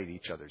said, they'll light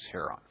each other's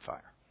hair on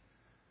fire.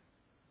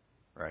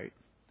 Right?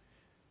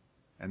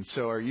 And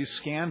so are you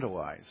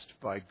scandalized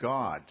by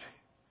God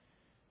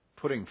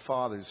putting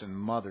fathers and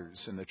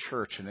mothers in the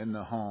church and in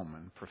the home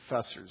and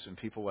professors and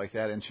people like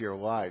that into your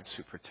lives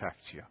who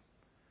protect you?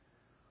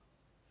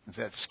 Is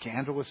that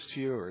scandalous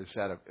to you, or is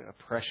that a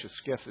precious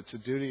gift? It's a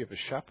duty of a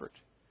shepherd.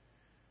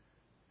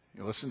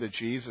 You listen to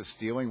Jesus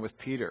dealing with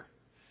Peter.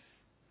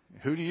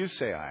 Who do you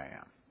say I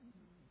am?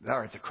 Thou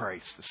art the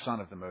Christ, the Son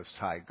of the Most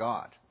High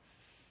God.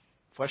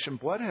 Flesh and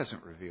blood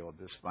hasn't revealed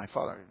this. My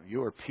Father,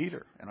 you are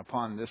Peter, and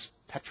upon this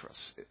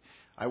Petros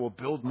I will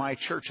build my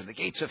church, and the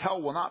gates of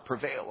hell will not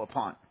prevail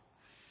upon it.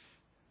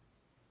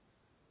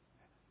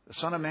 The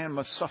Son of Man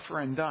must suffer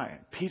and die.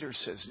 And Peter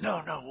says,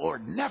 no,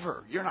 Lord,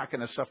 never. You're not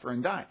going to suffer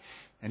and die.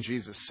 And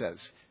Jesus says,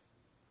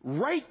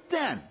 right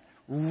then,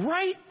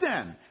 right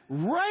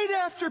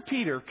after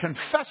Peter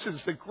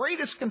confesses the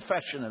greatest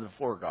confession in the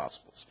four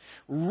Gospels,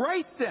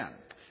 right then,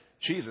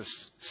 Jesus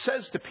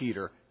says to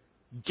Peter,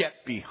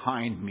 "Get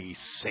behind me,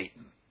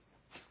 Satan."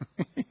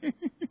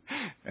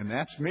 And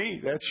that's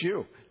me. That's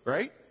you,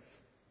 right?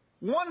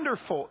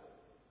 Wonderful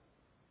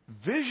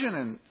vision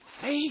and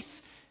faith,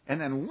 and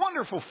then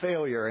wonderful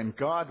failure. And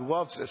God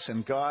loves us,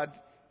 and God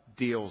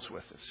deals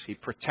with us. He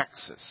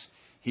protects us.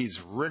 He's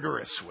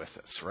rigorous with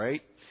us,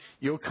 right?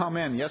 You'll come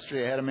in.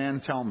 Yesterday, I had a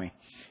man tell me.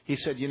 He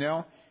said,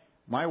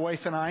 my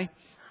wife and I,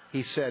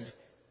 he said,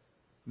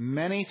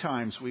 many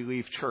times we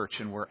leave church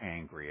and we're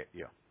angry at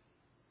you.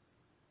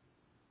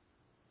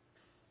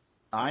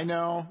 I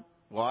know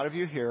a lot of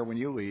you here, when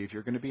you leave,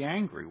 you're going to be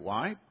angry.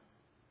 Why?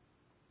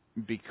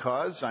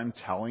 Because I'm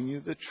telling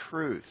you the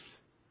truth.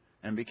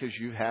 And because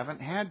you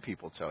haven't had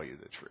people tell you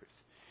the truth.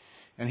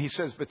 And he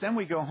says, but then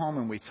we go home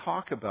and we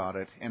talk about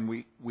it and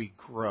we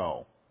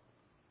grow.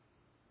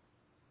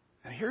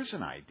 And here's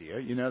an idea.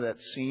 You know that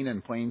scene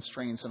in Planes,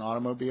 Trains, and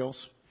Automobiles?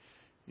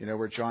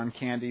 Where John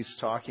Candy's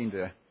talking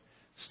to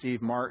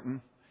Steve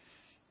Martin.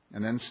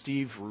 And then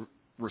Steve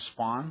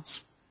responds.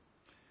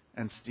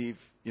 And Steve,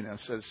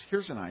 says,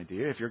 here's an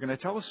idea. If you're going to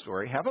tell a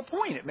story, have a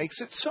point. It makes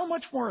it so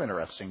much more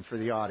interesting for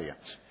the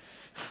audience.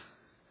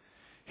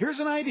 Here's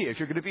an idea. If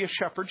you're going to be a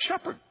shepherd,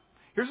 shepherd.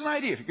 Here's an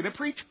idea. If you're going to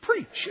preach,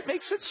 preach. It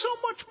makes it so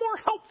much more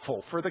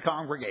helpful for the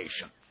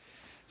congregation.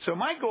 So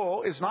my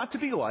goal is not to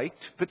be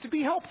liked, but to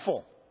be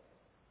helpful.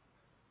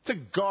 To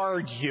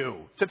guard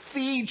you. To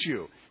feed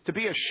you. To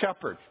be a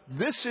shepherd.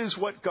 This is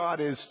what God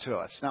is to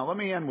us. Now let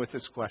me end with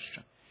this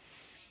question.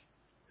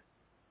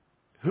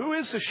 Who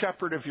is the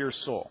shepherd of your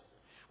soul?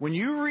 When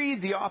you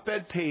read the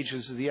op-ed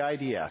pages of the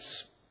IDS,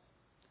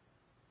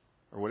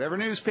 or whatever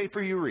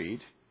newspaper you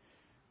read,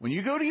 when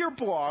you go to your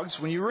blogs,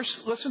 when you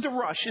listen to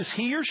Rush, is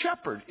he your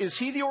shepherd? Is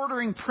he the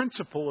ordering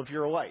principle of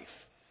your life?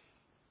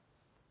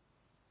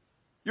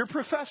 Your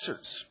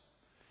professors.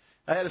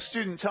 I had a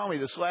student tell me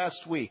this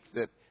last week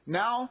that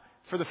now,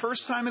 for the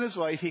first time in his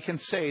life, he can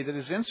say that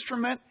his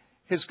instrument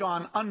has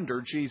gone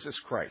under Jesus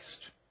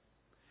Christ.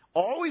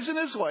 Always in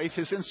his life,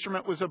 his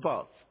instrument was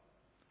above.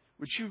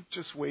 Would you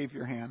just wave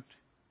your hand?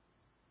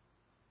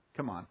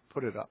 Come on,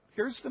 put it up.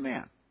 Here's the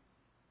man.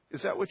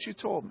 Is that what you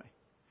told me?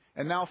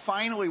 And now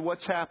finally,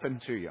 what's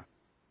happened to you?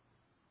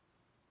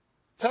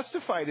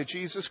 Testify to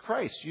Jesus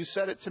Christ. You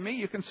said it to me.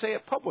 You can say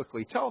it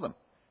publicly. Tell them.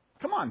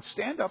 Come on,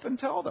 stand up and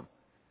tell them.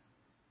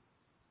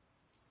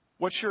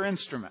 What's your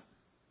instrument?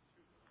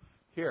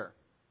 Here.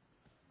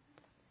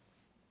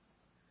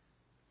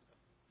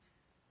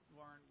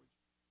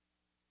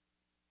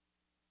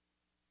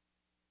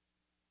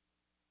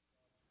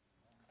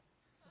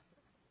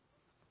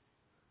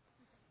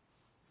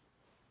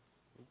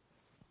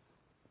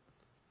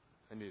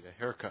 I need a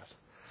haircut.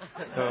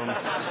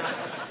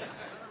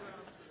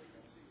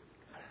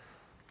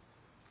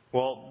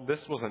 Well, this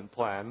wasn't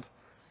planned.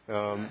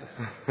 No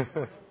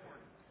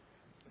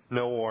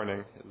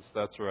warning.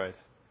 That's right.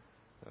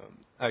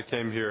 I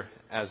came here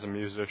as a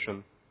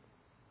musician,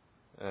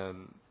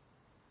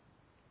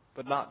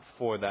 but not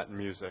for that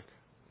music.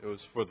 It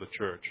was for the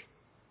church.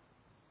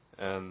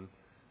 And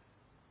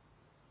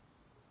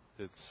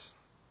it's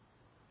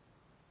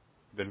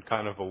been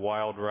kind of a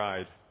wild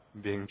ride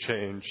being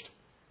changed.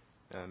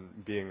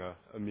 And being a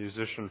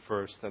musician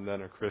first, and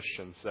then a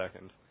Christian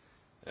second,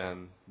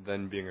 and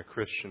then being a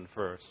Christian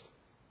first,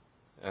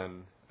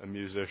 and a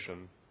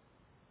musician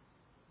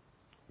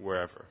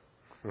wherever.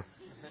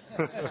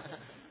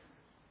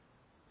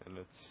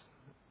 And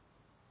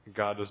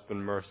God has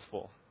been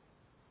merciful,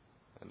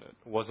 and it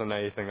wasn't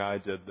anything I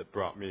did that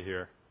brought me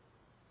here,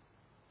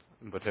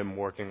 but Him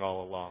working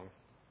all along.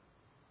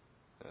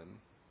 And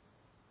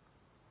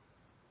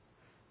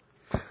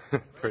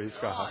praise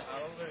God.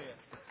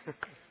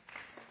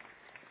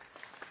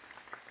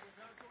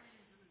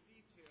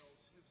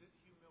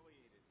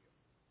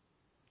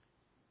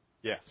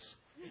 Yes.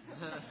 And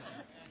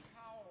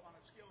how, on a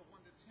scale of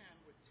 1 to 10,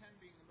 with 10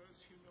 being the most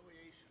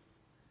humiliation?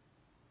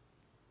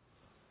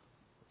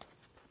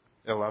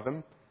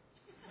 11.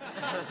 I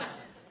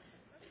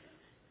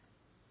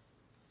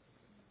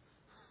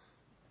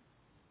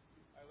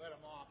let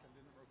him off and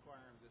didn't require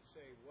him to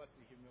say what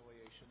the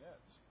humiliation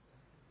is.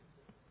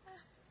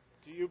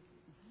 Do you?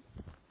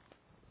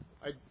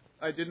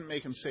 I didn't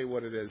make him say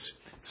what it is.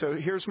 So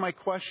here's my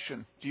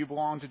question. Do you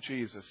belong to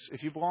Jesus?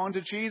 If you belong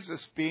to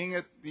Jesus, being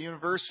at the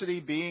university,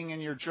 being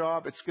in your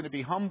job, it's going to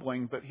be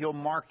humbling, but He'll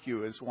mark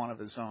you as one of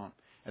His own.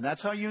 And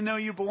that's how you know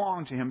you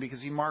belong to Him, because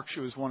He marks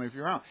you as one of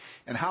your own.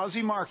 And how does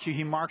He mark you?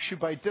 He marks you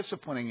by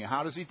disciplining you.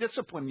 How does He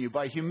discipline you?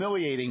 By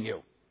humiliating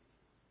you.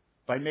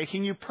 By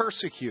making you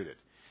persecuted.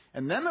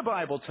 And then the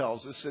Bible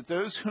tells us that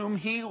those whom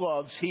He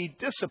loves, He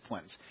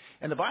disciplines.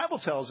 And the Bible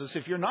tells us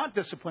if you're not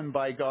disciplined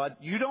by God,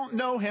 you don't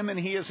know Him and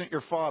He isn't your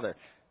Father.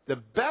 The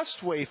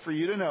best way for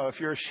you to know if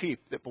you're a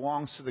sheep that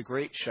belongs to the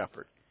great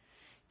shepherd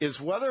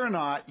is whether or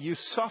not you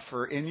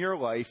suffer in your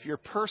life, you're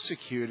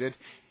persecuted,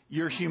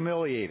 you're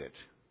humiliated.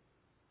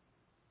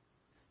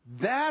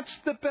 That's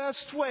the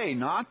best way.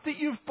 Not that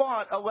you've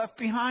bought a Left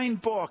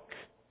Behind book.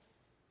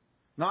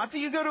 Not that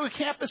you go to a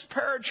campus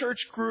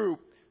parachurch group.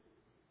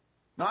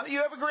 Not that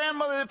you have a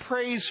grandmother that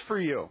prays for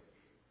you.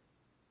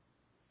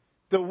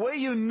 The way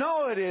you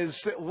know it is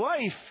that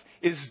life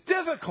is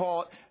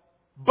difficult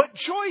but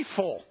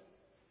joyful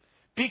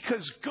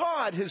because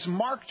God has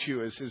marked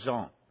you as His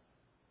own.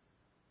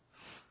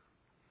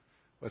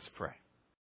 Let's pray.